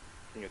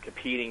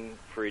 competing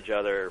for each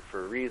other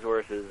for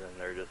resources, and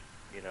they're just,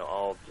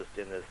 all just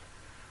in this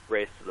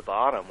race to the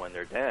bottom when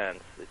they're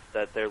dense. It's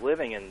that they're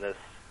living in this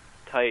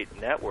tight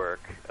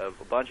network of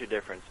a bunch of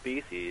different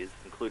species,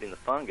 including the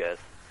fungus,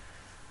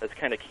 that's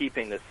kind of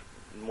keeping this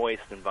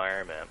moist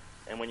environment.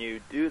 And when you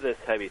do this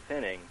heavy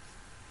thinning,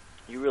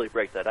 you really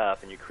break that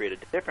up and you create a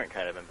different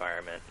kind of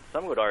environment.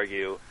 Some would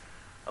argue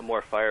a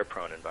more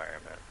fire-prone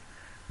environment.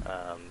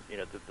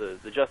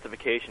 The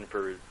justification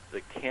for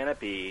the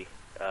canopy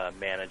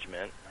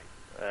management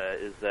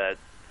is that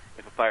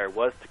if a fire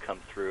was to come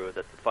through,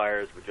 that the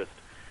fires would just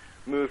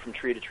move from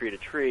tree to tree to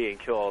tree and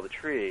kill all the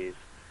trees.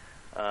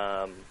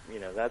 That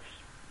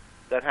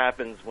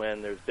happens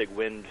when there's big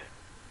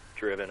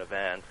wind-driven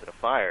events in a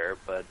fire,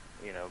 but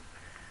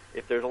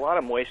if there's a lot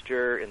of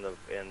moisture in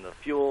the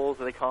fuels,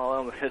 they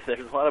call them, if there's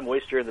a lot of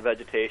moisture in the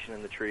vegetation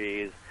in the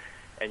trees,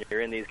 and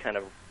you're in these kind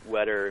of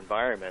wetter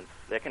environments,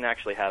 that can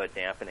actually have a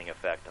dampening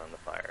effect on the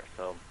fire.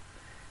 So,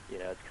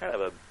 it's kind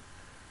of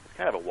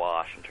a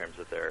wash in terms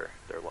of their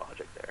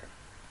logic there.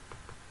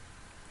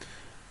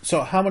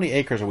 So, how many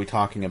acres are we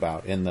talking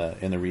about in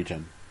the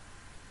region?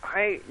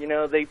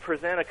 They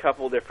present a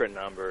couple different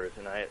numbers,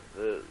 and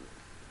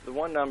the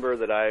one number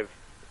that I've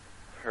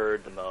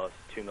heard the most,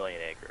 2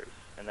 million acres.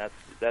 And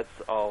that's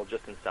all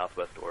just in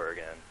Southwest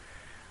Oregon.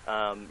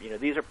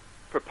 These are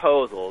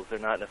proposals; they're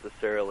not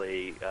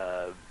necessarily,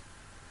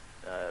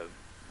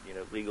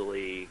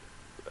 legally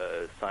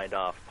signed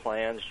off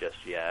plans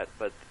just yet.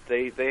 But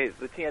the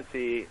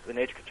TNC, the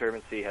Nature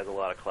Conservancy, has a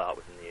lot of clout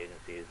within the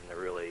agencies, and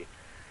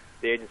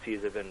the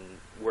agencies have been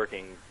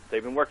working.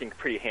 They've been working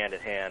pretty hand in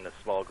hand, a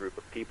small group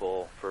of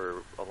people,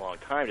 for a long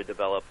time to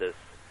develop this,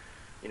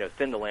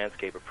 thin the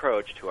landscape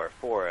approach to our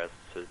forests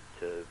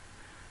to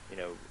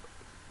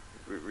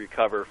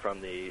recover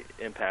from the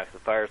impacts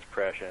of fire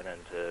suppression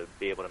and to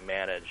be able to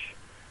manage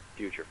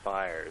future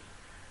fires.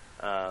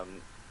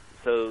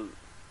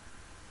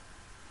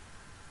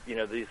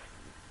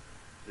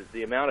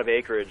 The amount of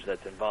acreage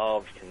that's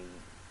involved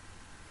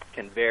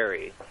can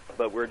vary,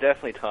 but we're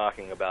definitely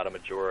talking about a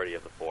majority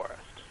of the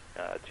forest.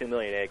 2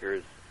 million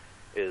acres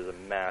is a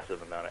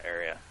massive amount of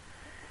area,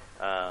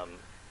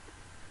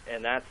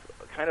 and that's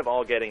kind of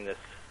all getting this,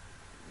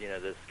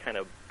 this kind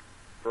of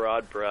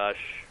broad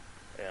brush,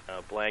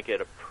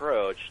 blanket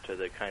approach to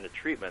the kind of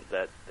treatment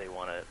that they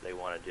want to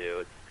do.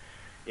 It's,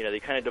 they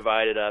kind of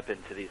divide it up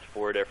into these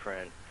 4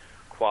 different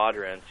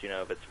quadrants.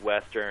 If it's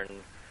western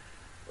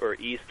or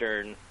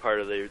eastern part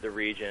of the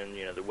region,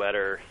 the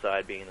wetter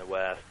side being the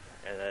west,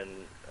 and then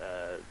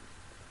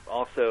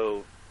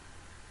also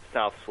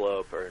south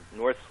slope or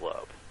north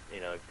slope.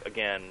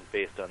 Again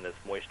based on this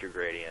moisture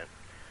gradient,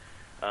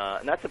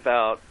 and that's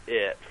about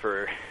it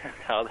for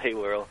how they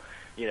will,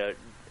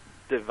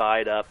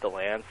 divide up the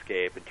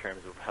landscape in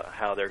terms of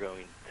how they're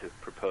going to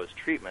propose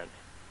treatments.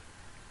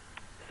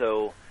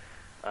 So,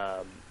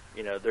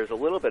 there's a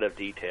little bit of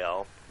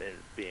detail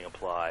being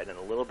applied and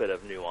a little bit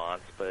of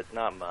nuance, but it's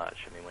not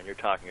much. I mean, when you're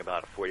talking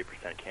about a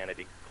 40%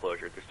 canopy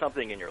closure, there's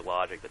something in your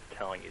logic that's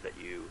telling you that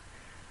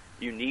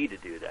you need to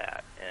do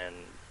that. And,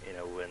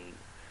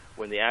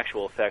 when the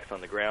actual effects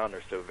on the ground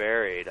are so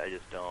varied, I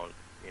just don't,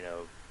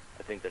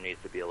 I think there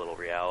needs to be a little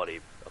reality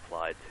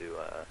applied to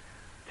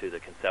the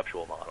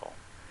conceptual model.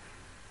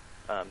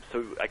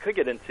 So I could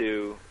get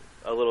into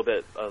a little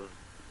bit of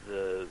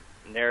the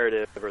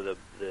narrative or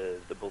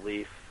the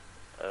belief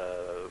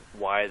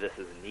why this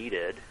is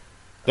needed.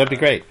 That'd be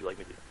great. Would you like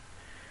me to?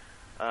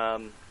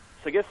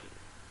 So I guess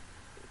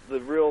the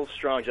real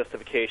strong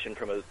justification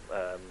from a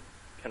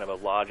kind of a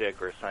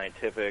logic or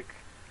scientific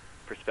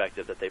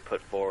perspective that they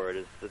put forward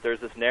is that there's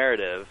this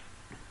narrative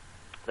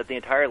that the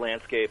entire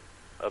landscape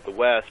of the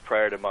West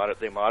prior to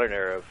the modern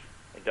era of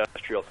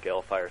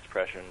industrial-scale fire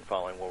suppression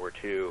following World War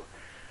II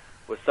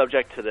was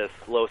subject to this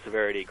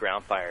low-severity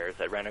ground fires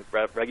at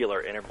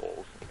regular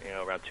intervals,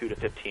 around 2 to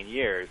 15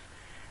 years.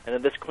 And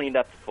then this cleaned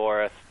up the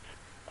forests,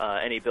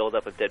 any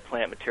buildup of dead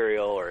plant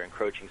material or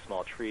encroaching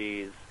small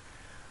trees.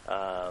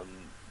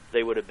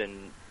 They would have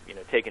been,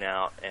 taken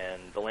out,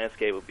 and the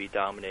landscape would be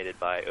dominated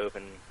by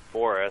open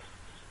forests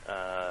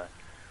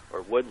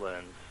or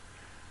woodlands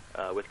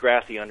with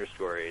grassy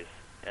understories,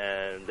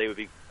 and they would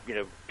be,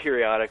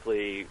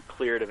 periodically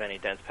cleared of any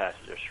dense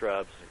patches of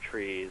shrubs and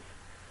trees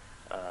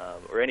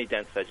or any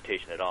dense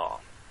vegetation at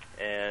all.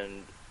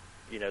 And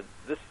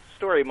this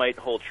story might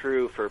hold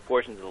true for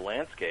portions of the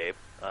landscape,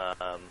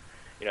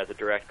 as a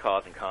direct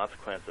cause and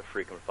consequence of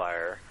frequent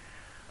fire.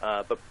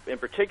 But in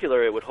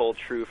particular, it would hold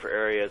true for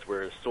areas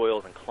where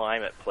soils and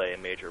climate play a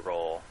major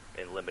role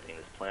in limiting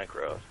this plant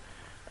growth.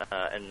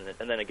 And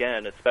then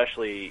again,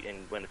 especially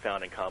when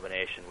found in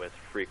combination with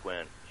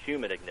frequent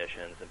human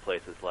ignitions in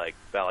places like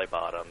valley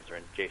bottoms or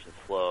adjacent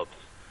slopes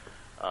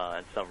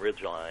and some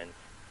ridge lines.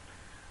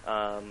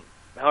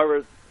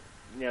 However,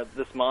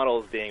 this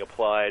model is being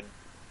applied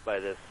by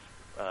this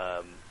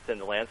thin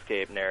the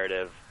landscape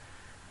narrative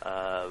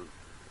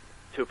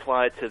to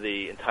apply to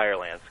the entire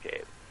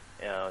landscape.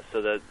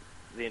 So that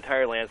the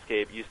entire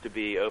landscape used to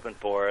be open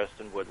forest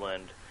and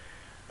woodland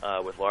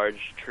with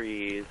large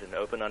trees and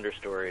open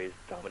understories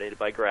dominated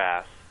by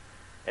grass.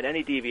 And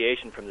any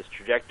deviation from this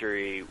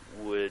trajectory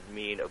would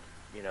mean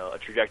a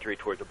trajectory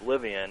towards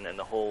oblivion, and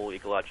the whole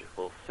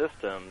ecological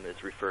system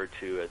is referred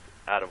to as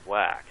out of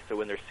whack. So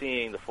when they're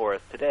seeing the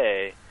forest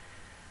today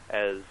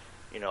as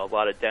a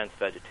lot of dense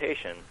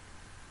vegetation,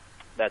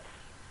 that's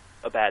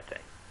a bad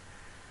thing.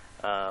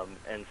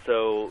 And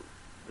so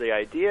the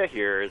idea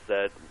here is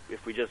that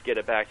if we just get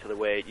it back to the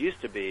way it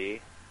used to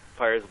be,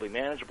 fires will be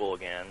manageable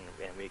again,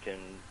 and we can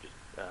just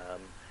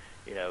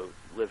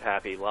live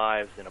happy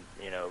lives and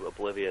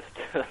oblivious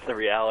to the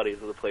realities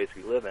of the place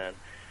we live in.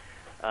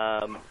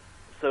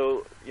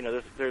 So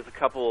there's a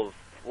couple of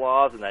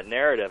flaws in that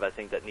narrative, I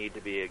think, that need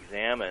to be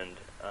examined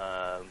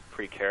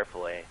pretty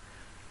carefully.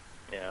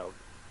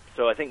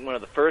 So I think one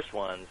of the first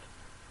ones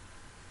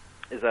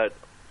is that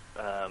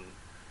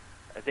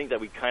I think that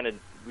we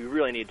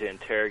really need to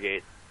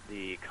interrogate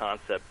the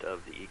concept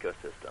of the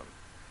ecosystem.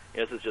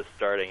 This is just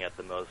starting at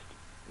the most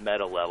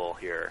meta level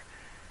here.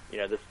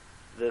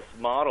 This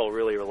model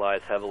really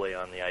relies heavily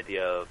on the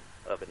idea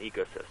of an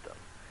ecosystem.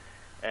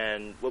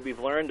 And what we've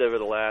learned over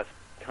the last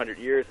 100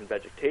 years in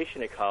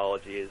vegetation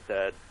ecology is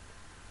that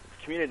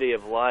the community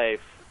of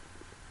life,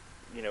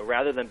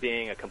 rather than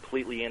being a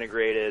completely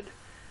integrated,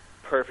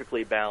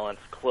 perfectly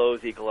balanced,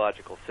 closed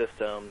ecological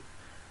system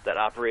that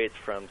operates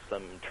from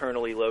some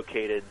internally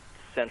located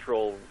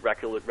central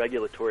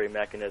regulatory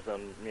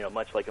mechanism,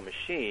 much like a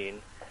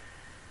machine,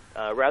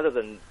 rather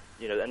than,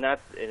 and that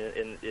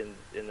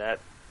in that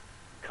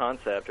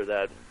concept or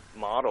that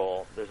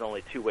model, there's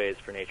only two ways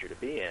for nature to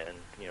be in,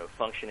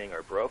 functioning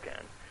or broken.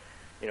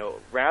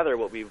 Rather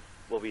what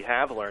we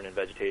have learned in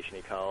vegetation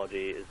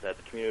ecology is that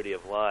the community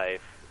of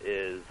life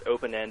is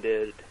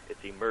open-ended,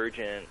 it's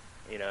emergent,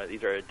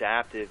 these are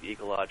adaptive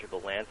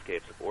ecological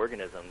landscapes of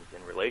organisms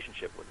in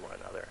relationship with one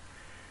another.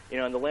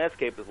 And the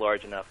landscape is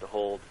large enough to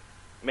hold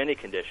many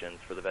conditions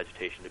for the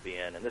vegetation to be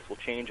in, and this will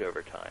change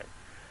over time.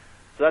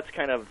 So that's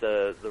kind of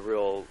the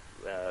real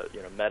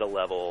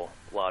meta-level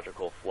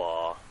logical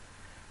flaw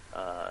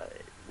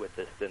with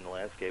this thin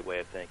landscape way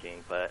of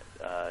thinking. But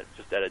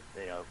just at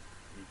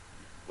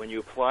when you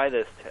apply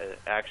this to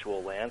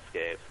actual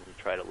landscapes and you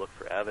try to look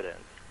for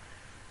evidence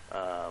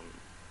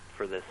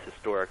for this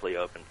historically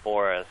open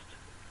forest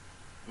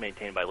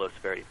maintained by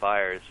low-severity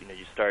fires,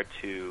 you start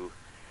to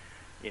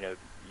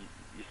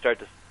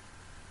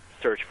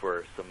search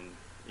for some.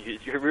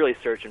 You're really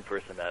searching for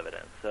some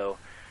evidence. So,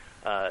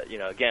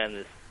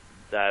 again,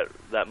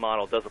 that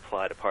model does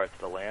apply to parts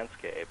of the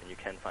landscape, and you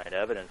can find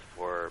evidence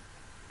for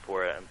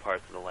it in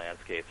parts of the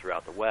landscape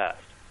throughout the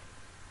West.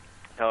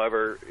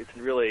 However, it's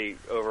really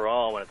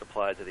overall, when it's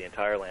applied to the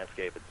entire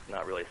landscape, it's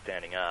not really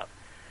standing up.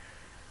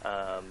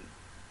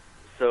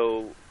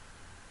 So,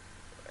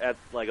 at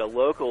like a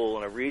local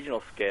and a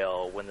regional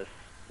scale, when this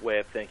way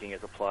of thinking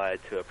is applied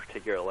to a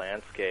particular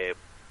landscape,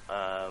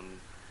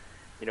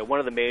 one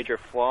of the major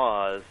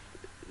flaws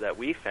that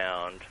we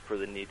found for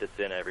the need to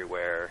thin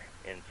everywhere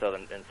in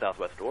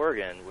southwest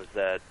Oregon was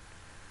that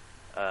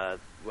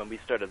when we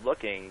started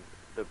looking,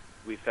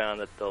 we found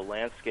that the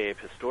landscape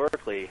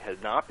historically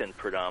had not been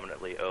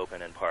predominantly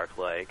open and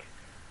park-like,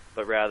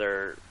 but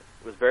rather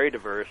was very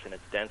diverse in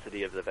its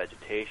density of the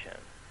vegetation.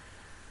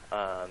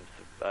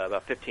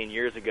 About 15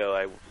 years ago,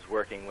 I was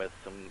working with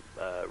some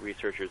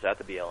researchers at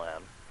the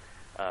BLM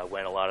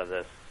when a lot of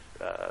this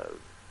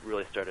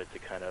really started to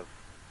kind of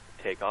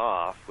take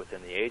off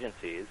within the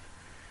agencies.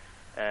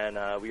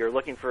 And we are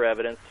looking for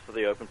evidence for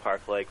the open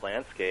park-like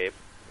landscape,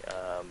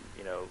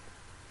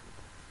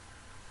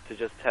 to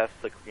just test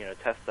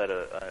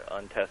that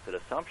untested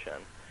assumption.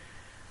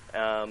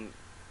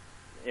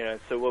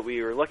 So what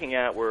we were looking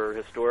at were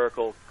historic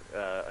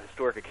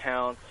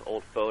accounts,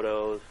 old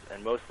photos,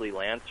 and mostly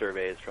land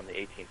surveys from the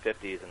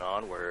 1850s and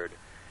onward,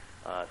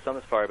 some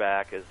as far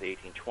back as the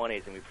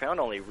 1820s, and we found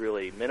only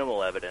really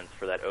minimal evidence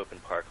for that open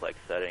park-like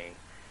setting,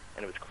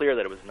 and it was clear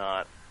that it was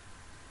not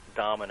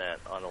dominant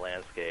on the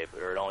landscape,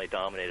 or it only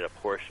dominated a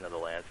portion of the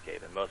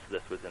landscape, and most of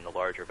this was in the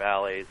larger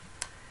valleys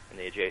and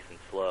the adjacent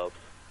slopes.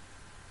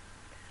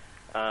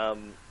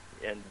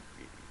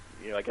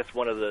 I guess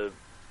one of the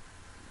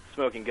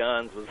smoking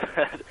guns was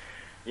that,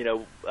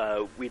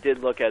 we did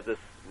look at this,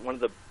 one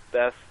of the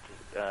best,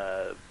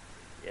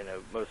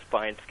 most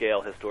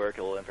fine-scale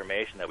historical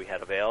information that we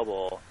had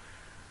available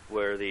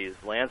were these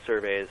land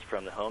surveys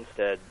from the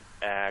Homestead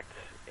Act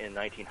in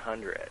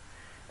 1900,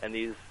 and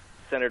these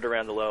centered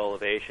around the low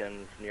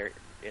elevations near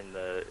in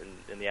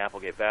the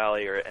Applegate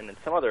Valley, and in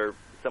some other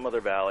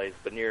valleys,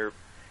 but near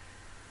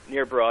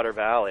broader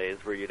valleys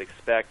where you'd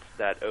expect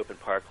that open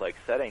park-like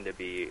setting to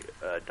be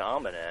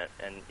dominant.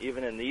 And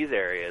even in these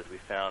areas, we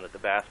found that the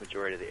vast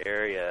majority of the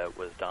area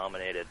was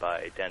dominated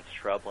by dense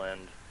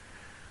shrubland,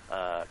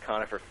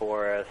 conifer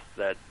forest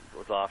that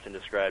was often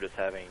described as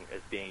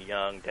being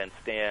young, dense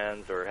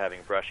stands or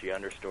having brushy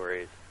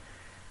understories.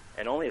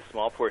 And only a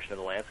small portion of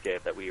the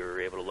landscape that we were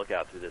able to look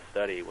at through this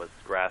study was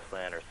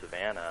grassland or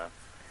savanna.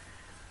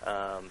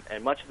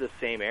 And much of the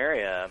same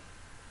area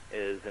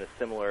is in a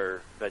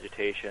similar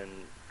vegetation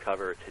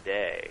cover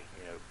today.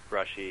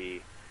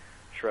 Brushy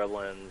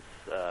shrublands,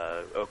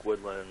 oak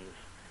woodlands.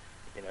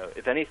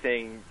 If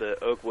anything,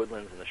 the oak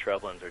woodlands and the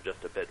shrublands are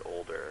just a bit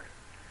older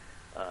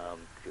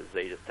because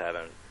they just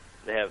haven't.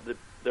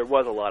 There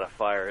was a lot of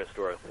fire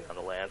historically on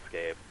the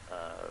landscape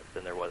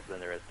than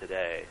there is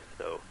today.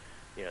 So,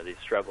 these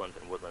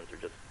shrublands and woodlands are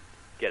just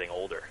getting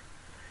older.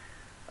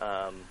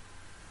 And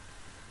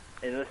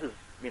this is,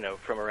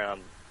 from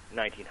around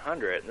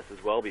 1900, and this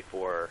is well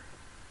before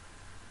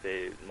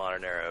the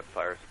modern era of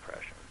fire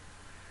suppression.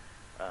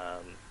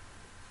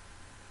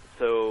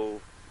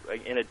 So,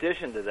 in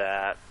addition to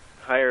that,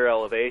 higher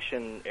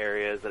elevation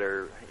areas that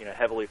are,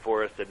 heavily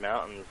forested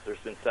mountains, there's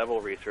been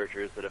several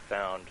researchers that have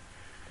found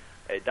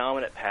a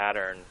dominant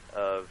pattern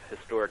of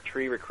historic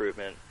tree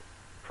recruitment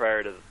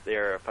prior to the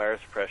era of fire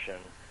suppression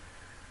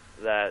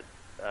that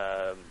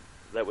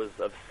was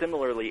of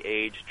similarly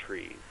aged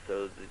trees.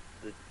 So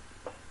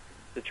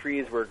the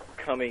trees were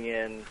coming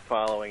in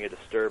following a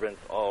disturbance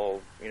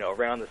all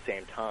around the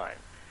same time,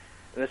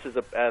 and this is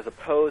as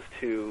opposed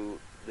to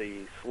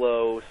the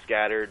slow,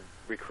 scattered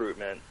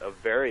recruitment of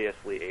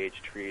variously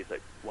aged trees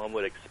that one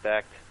would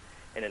expect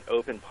in an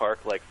open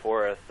park-like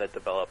forest that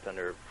developed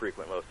under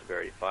frequent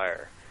low-severity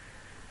fire.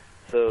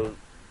 So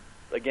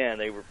again,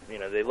 they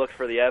looked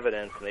for the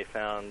evidence, and they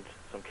found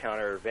some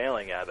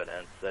countervailing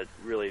evidence that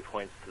really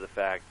points to the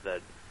fact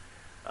that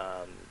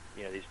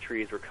these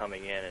trees were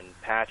coming in,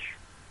 and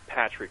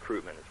patch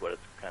recruitment is what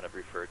it's kind of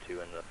referred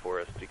to in the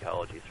forest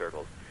ecology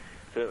circles.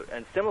 So,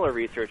 and similar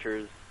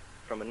researchers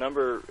from a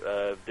number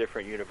of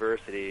different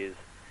universities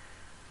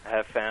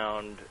have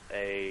found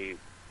a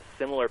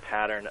similar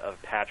pattern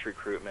of patch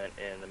recruitment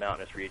in the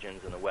mountainous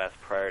regions in the west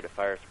prior to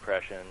fire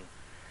suppression,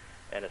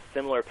 and a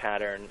similar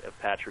pattern of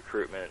patch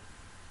recruitment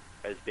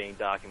is being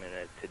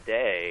documented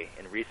today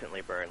in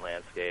recently burned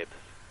landscapes,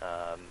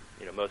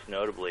 most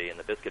notably in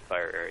the Biscuit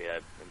Fire area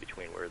in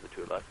between where the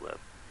two of us live.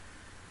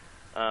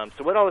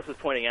 So what all this is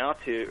pointing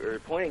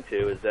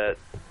to is that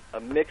a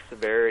mixed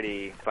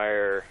severity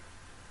fire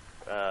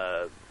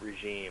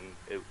regime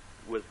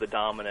was the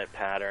dominant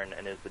pattern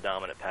and is the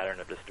dominant pattern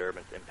of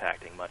disturbance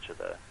impacting much of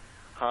the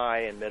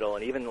high and middle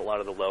and even a lot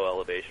of the low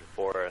elevation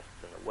forests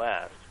in the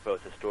west,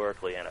 both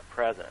historically and at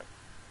present.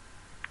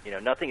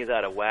 Nothing is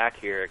out of whack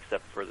here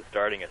except for the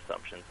starting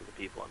assumptions of the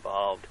people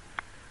involved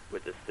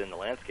with this thin the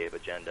landscape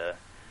agenda.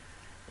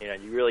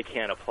 You really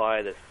can't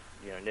apply this,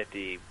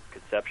 nifty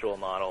conceptual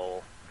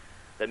model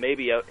that may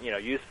be,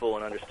 useful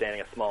in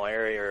understanding a small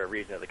area or a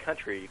region of the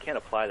country. You can't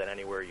apply that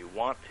anywhere you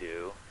want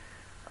to,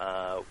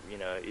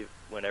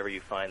 whenever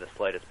you find the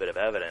slightest bit of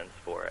evidence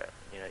for it.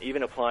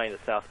 Even applying the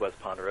Southwest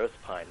Ponderosa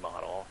pine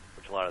model,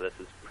 which a lot of this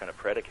is kind of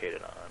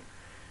predicated on,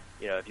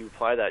 if you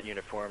apply that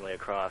uniformly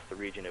across the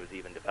region it was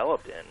even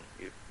developed in,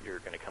 you're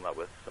going to come up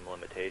with some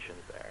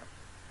limitations there.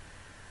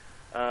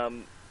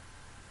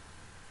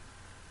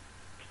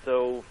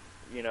 So,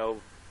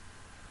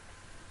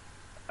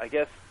 I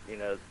guess,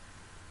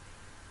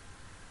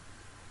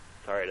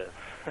 sorry to...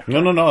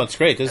 No, it's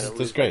great. This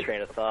is great.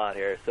 Train of thought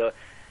here. So,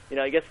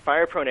 I guess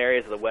fire-prone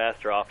areas of the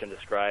West are often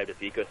described as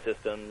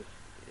ecosystems,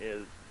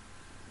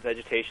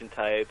 vegetation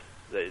types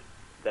that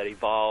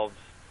evolved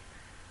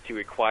to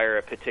require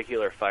a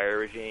particular fire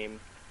regime.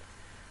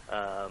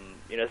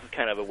 This is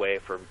kind of a way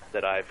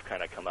that I've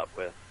kind of come up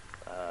with.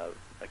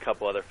 A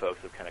couple other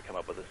folks have kind of come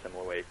up with a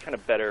similar way to kind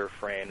of better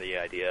frame the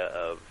idea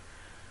of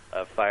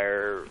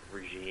fire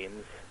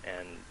regimes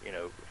and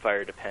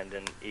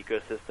fire-dependent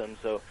ecosystems.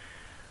 So,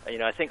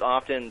 I think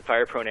often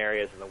fire-prone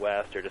areas in the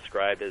West are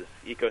described as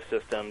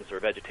ecosystems or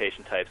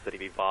vegetation types that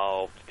have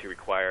evolved to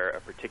require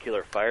a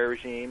particular fire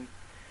regime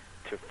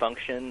to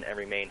function and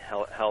remain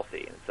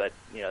healthy. It's that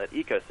that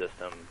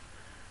ecosystem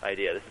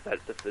idea. This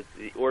is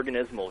the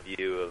organismal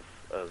view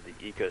of the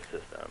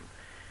ecosystem.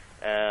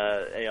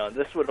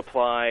 This would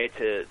apply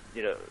to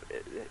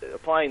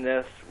applying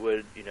this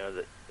would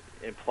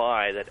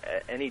imply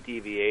that any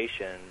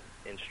deviation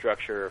in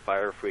structure or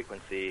fire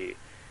frequency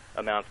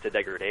amounts to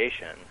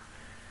degradation.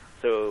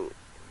 So,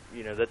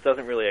 that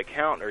doesn't really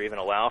account or even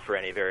allow for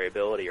any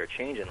variability or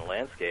change in the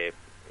landscape.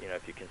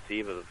 If you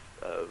conceive of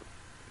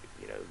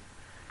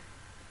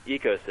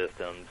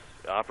ecosystems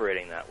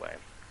operating that way.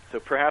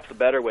 So perhaps a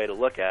better way to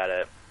look at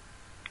it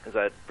is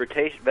that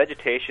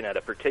vegetation at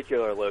a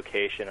particular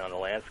location on the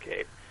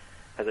landscape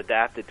has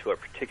adapted to a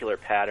particular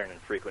pattern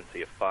and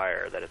frequency of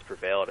fire that has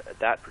prevailed at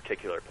that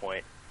particular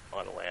point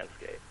on the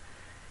landscape.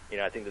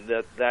 I think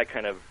that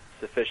kind of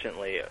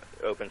sufficiently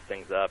opens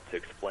things up to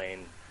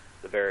explain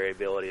the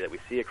variability that we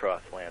see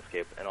across the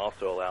landscape and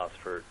also allows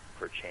for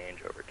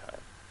change over time.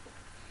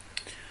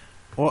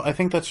 Well, I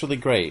think that's really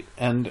great.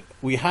 And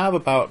we have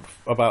about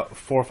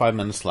 4 or 5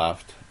 minutes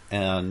left.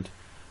 And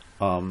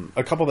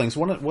a couple things.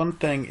 One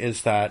thing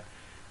is that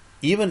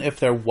even if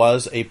there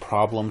was a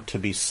problem to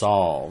be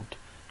solved,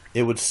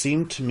 it would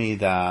seem to me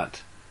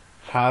that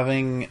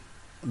having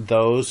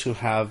those who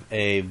have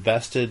a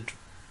vested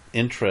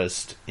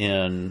interest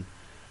in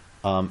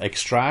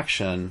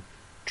extraction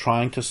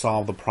trying to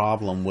solve the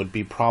problem would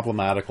be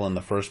problematical in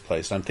the first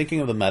place. I'm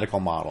thinking of the medical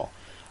model.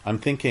 I'm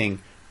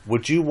thinking,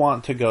 would you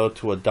want to go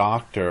to a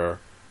doctor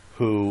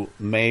who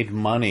made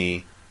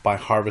money by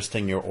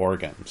harvesting your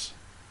organs?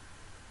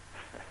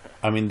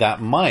 I mean, that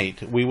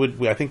might.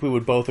 I think we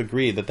would both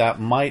agree that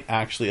might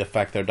actually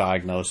affect their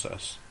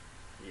diagnosis.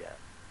 Yeah.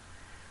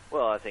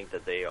 Well, I think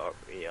that they are.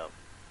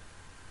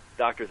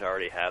 Doctors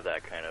already have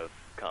that kind of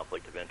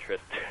conflict of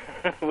interest.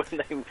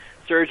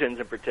 Surgeons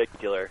in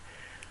particular.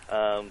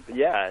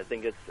 Yeah, I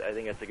think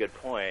it's a good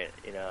point.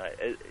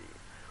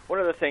 One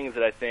of the things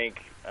that I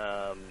think,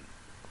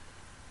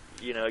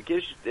 it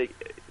gives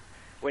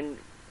when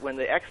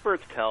the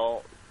experts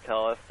tell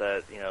us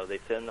that they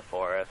sit in the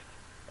forest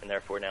and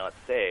therefore now it's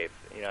safe.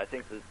 I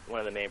think that one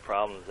of the main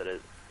problems that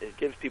it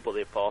gives people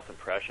the false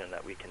impression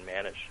that we can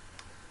manage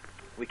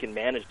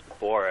the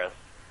forest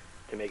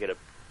to make it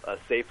a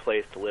safe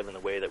place to live in the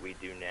way that we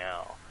do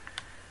now.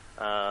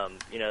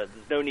 There's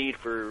no need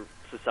for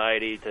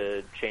society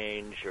to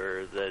change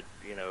or that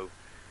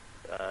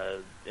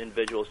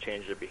individuals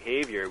change their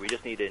behavior. We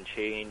just need to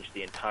change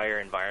the entire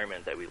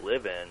environment that we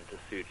live in to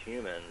suit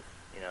humans.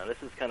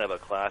 This is kind of a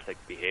classic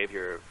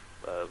behavior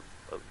of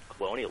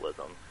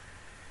colonialism.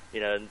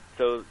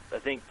 So I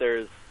think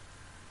there's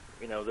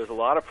a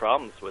lot of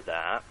problems with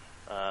that.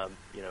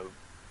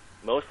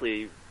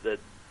 Mostly that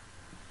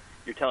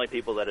you're telling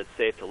people that it's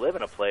safe to live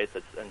in a place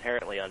that's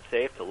inherently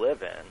unsafe to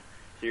live in.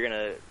 So you're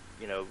going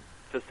to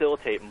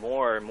facilitate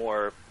more and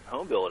more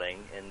home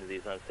building into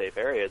these unsafe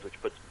areas,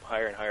 which puts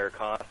higher and higher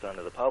costs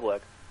onto the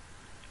public,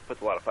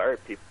 puts a lot of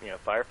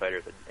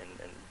firefighters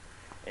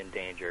in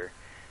danger,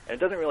 and it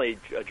doesn't really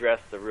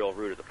address the real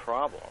root of the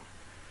problem.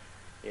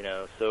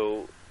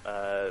 So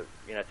I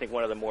think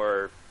one of the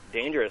more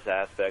dangerous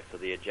aspects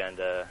of the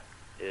agenda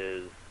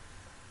is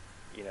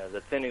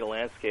the thinning the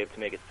landscape to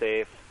make it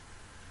safe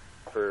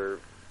for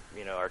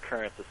our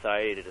current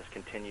society to just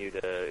continue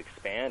to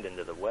expand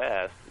into the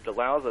West. It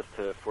allows us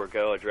to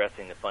forego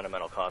addressing the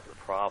fundamental cause of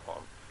the problem.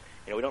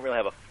 We don't really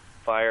have a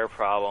fire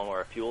problem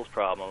or a fuels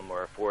problem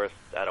or a forest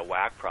out of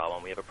whack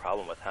problem. We have a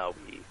problem with how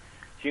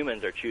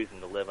humans are choosing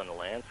to live on the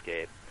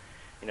landscape.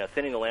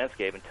 Thinning the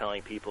landscape and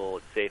telling people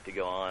it's safe to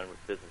go on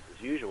with business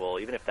as usual,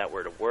 even if that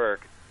were to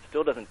work,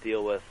 still doesn't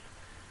deal with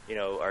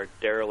our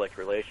derelict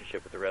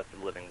relationship with the rest of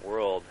the living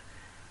world,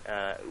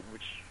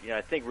 which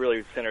I think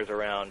really centers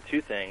around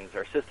two things: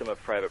 our system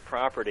of private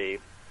property,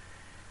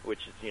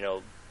 which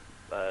is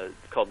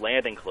called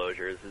land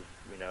enclosures, is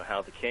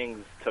how the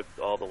kings took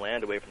all the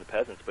land away from the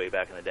peasants way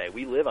back in the day.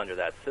 We live under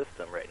that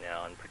system right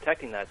now, and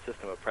protecting that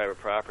system of private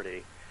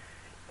property,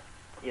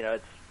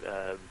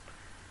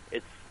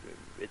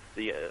 it's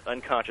the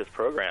unconscious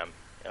program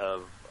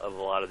of a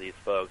lot of these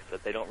folks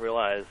that they don't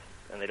realize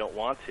and they don't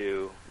want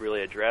to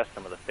really address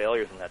some of the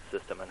failures in that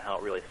system and how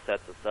it really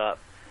sets us up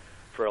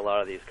for a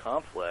lot of these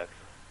conflicts.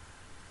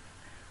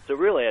 So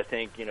really, I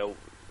think, if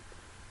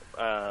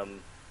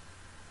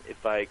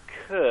I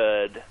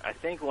could, I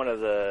think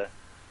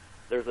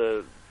there's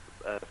a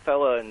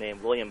fellow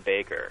named William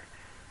Baker.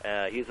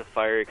 He's a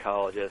fire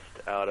ecologist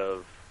out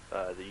of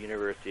the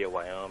University of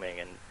Wyoming,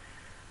 and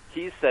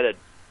he said it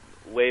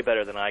way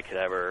better than I could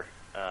ever.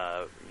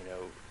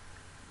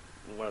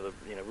 One of the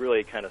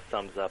really kind of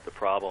sums up the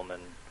problem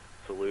and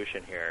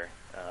solution here.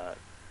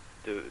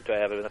 Do I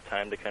have enough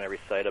time to kind of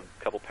recite a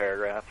couple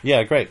paragraphs?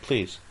 Yeah, great,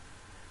 please.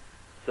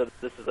 So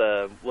this is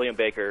William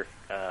Baker,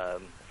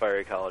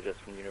 fire ecologist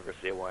from the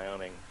University of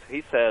Wyoming. So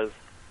he says,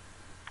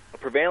 a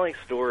prevailing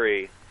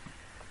story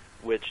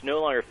which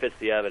no longer fits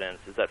the evidence,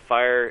 is that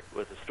fire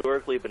was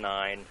historically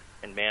benign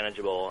and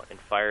manageable in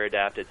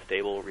fire-adapted,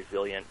 stable,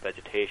 resilient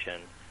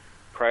vegetation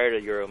prior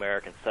to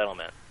Euro-American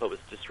settlement, but was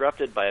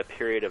disrupted by a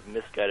period of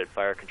misguided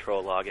fire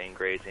control, logging,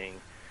 grazing,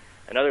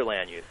 and other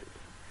land uses.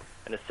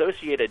 An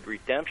associated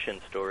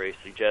redemption story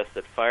suggests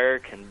that fire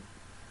can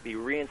be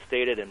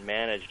reinstated and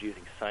managed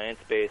using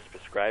science-based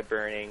prescribed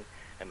burning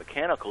and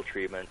mechanical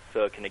treatment,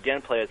 so it can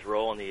again play its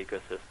role in the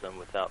ecosystem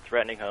without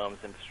threatening homes,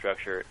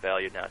 infrastructure, and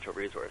valued natural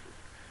resources.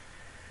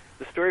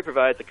 The story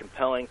provides a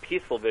compelling,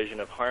 peaceful vision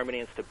of harmony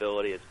and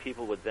stability, as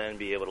people would then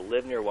be able to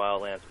live near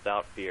wildlands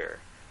without fear.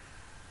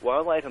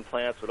 Wildlife and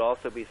plants would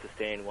also be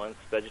sustained once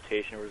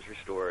vegetation was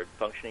restored,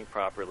 functioning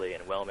properly,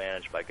 and well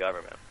managed by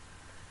government.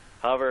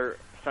 However,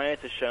 science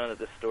has shown that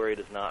this story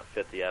does not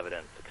fit the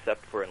evidence,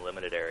 except for in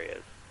limited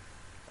areas.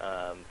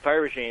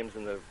 Fire regimes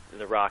in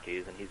the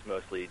Rockies, and he's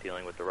mostly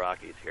dealing with the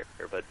Rockies here,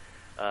 but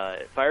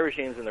fire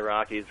regimes in the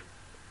Rockies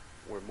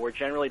were more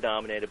generally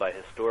dominated by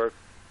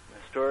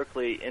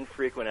historically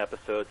infrequent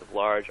episodes of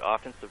large,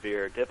 often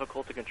severe,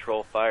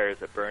 difficult-to-control fires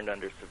that burned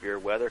under severe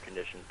weather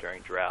conditions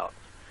during droughts.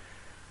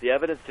 The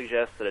evidence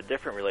suggests that a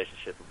different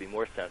relationship would be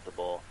more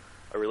sensible,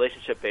 a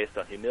relationship based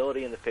on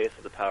humility in the face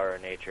of the power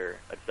of nature,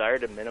 a desire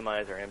to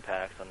minimize our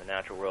impacts on the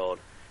natural world,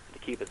 and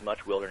to keep as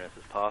much wilderness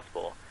as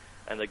possible,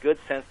 and the good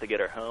sense to get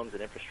our homes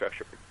and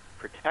infrastructure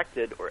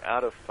protected or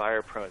out of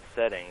fire-prone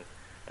settings,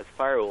 as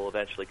fire will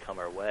eventually come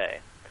our way.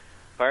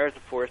 Fire is a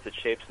force that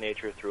shapes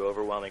nature through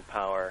overwhelming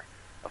power,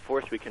 a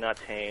force we cannot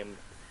tame,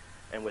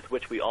 and with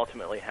which we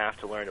ultimately have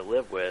to learn to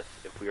live with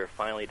if we are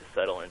finally to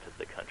settle into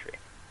the country.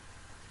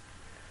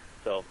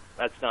 So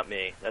that's not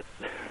me. That's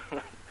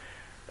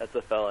that's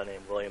a fellow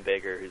named William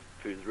Baker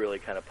who's really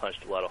kind of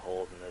punched a lot of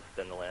holes in this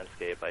thin the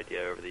landscape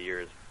idea over the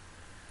years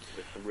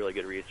with some really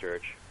good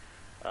research.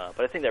 But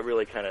I think that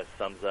really kind of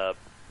sums up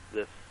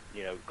this,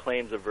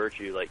 claims of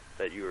virtue like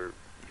that you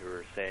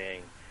were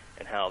saying,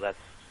 and how that's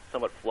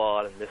somewhat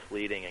flawed and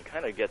misleading, and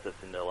kind of gets us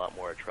into a lot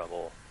more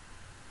trouble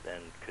than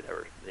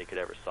they could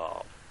ever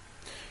solve.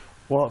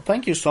 Well,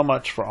 thank you so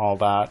much for all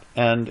that.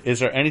 And is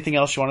there anything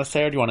else you want to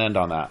say, or do you want to end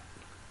on that?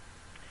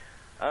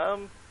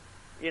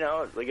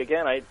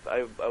 Again,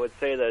 I would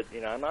say that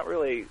I'm not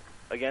really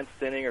against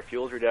thinning or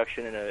fuels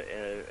reduction in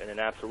an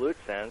absolute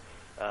sense.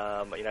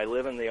 I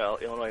live in the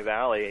Illinois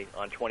Valley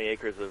on 20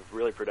 acres of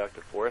really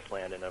productive forest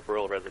land in a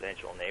rural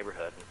residential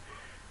neighborhood.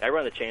 And I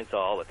run the chainsaw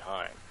all the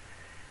time.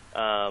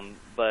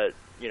 But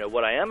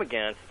what I am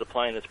against is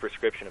applying this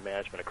prescription of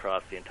management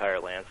across the entire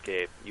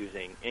landscape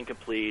using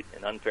incomplete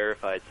and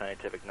unverified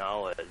scientific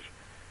knowledge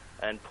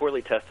and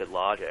poorly tested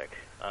logic.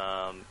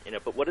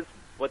 But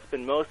what's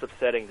been most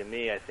upsetting to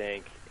me, I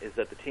think, is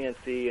that the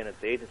TNC and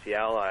its agency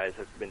allies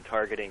have been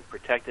targeting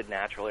protected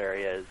natural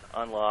areas,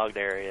 unlogged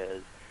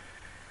areas,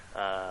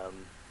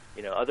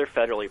 other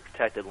federally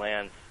protected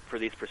lands for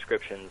these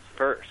prescriptions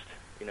first.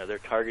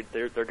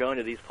 They're going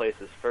to these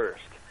places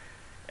first.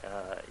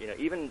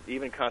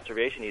 Even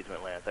conservation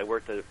easement lands. I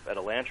worked at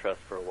a land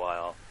trust for a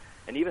while,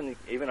 and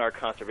even our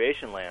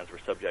conservation lands were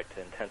subject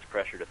to intense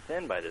pressure to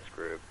thin by this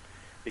group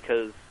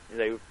because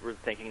they were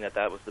thinking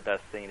that was the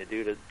best thing to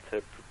do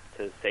to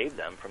save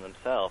them from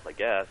themselves, I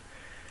guess.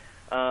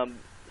 Well,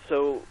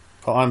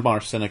 I'm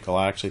more cynical.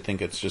 I actually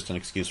think it's just an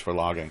excuse for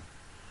logging.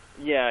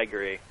 Yeah, I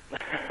agree.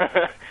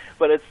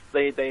 But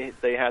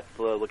they have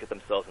to look at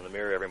themselves in the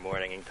mirror every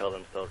morning and tell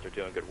themselves they're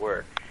doing good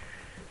work.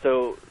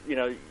 So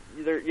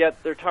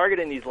they're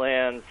targeting these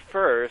lands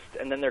first,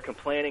 and then they're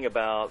complaining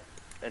about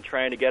and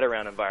trying to get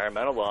around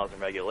environmental laws and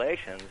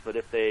regulations. But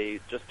if they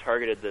just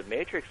targeted the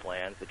matrix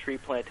lands, the tree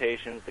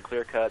plantations, the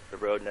clear cuts, the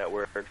road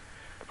networks,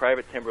 the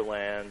private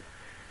timberlands,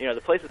 the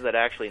places that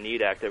actually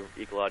need active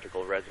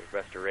ecological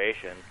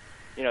restoration,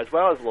 as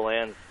well as the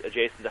lands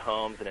adjacent to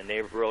homes and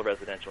in rural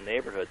residential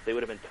neighborhoods,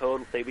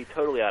 they'd be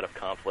totally out of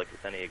conflict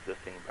with any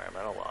existing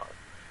environmental laws.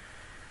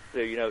 So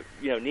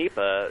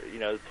NEPA,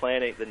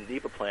 the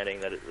NEPA planning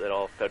that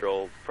all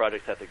federal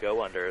projects have to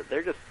go under,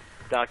 they're just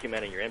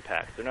documenting your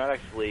impacts. They're not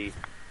actually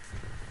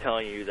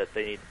telling you that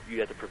you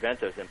have to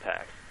prevent those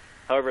impacts.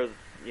 However,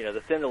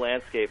 the thin the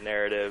landscape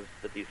narrative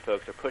that these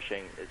folks are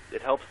pushing,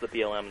 it helps the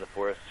BLM and the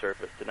Forest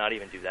Service to not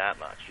even do that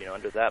much.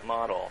 Under that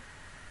model,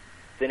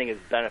 thinning is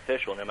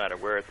beneficial no matter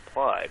where it's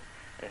applied,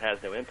 and it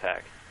has no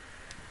impact.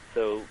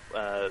 So,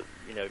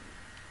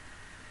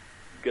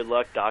 good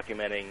luck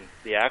documenting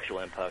the actual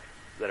impacts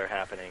that are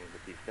happening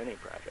with these thinning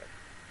projects.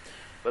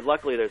 But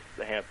luckily, there's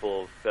a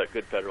handful of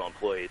good federal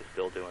employees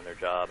still doing their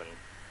job and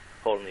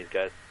holding these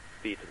guys'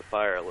 feet to the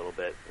fire a little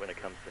bit when it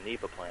comes to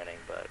NEPA planning.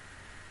 But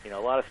a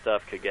lot of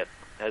stuff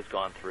has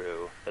gone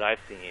through that I've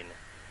seen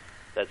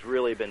that's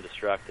really been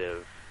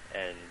destructive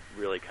and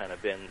really kind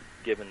of been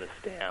given the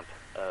stamp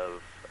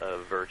of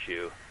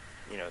virtue,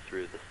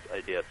 through this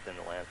idea of thin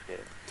the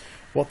landscape.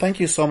 Well, thank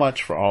you so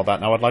much for all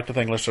that. Now, I'd like to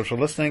thank listeners for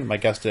listening. My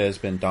guest today has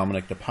been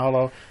Dominic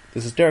DiPaolo.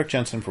 This is Derrick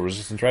Jensen for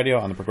Resistance Radio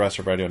on the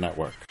Progressive Radio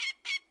Network.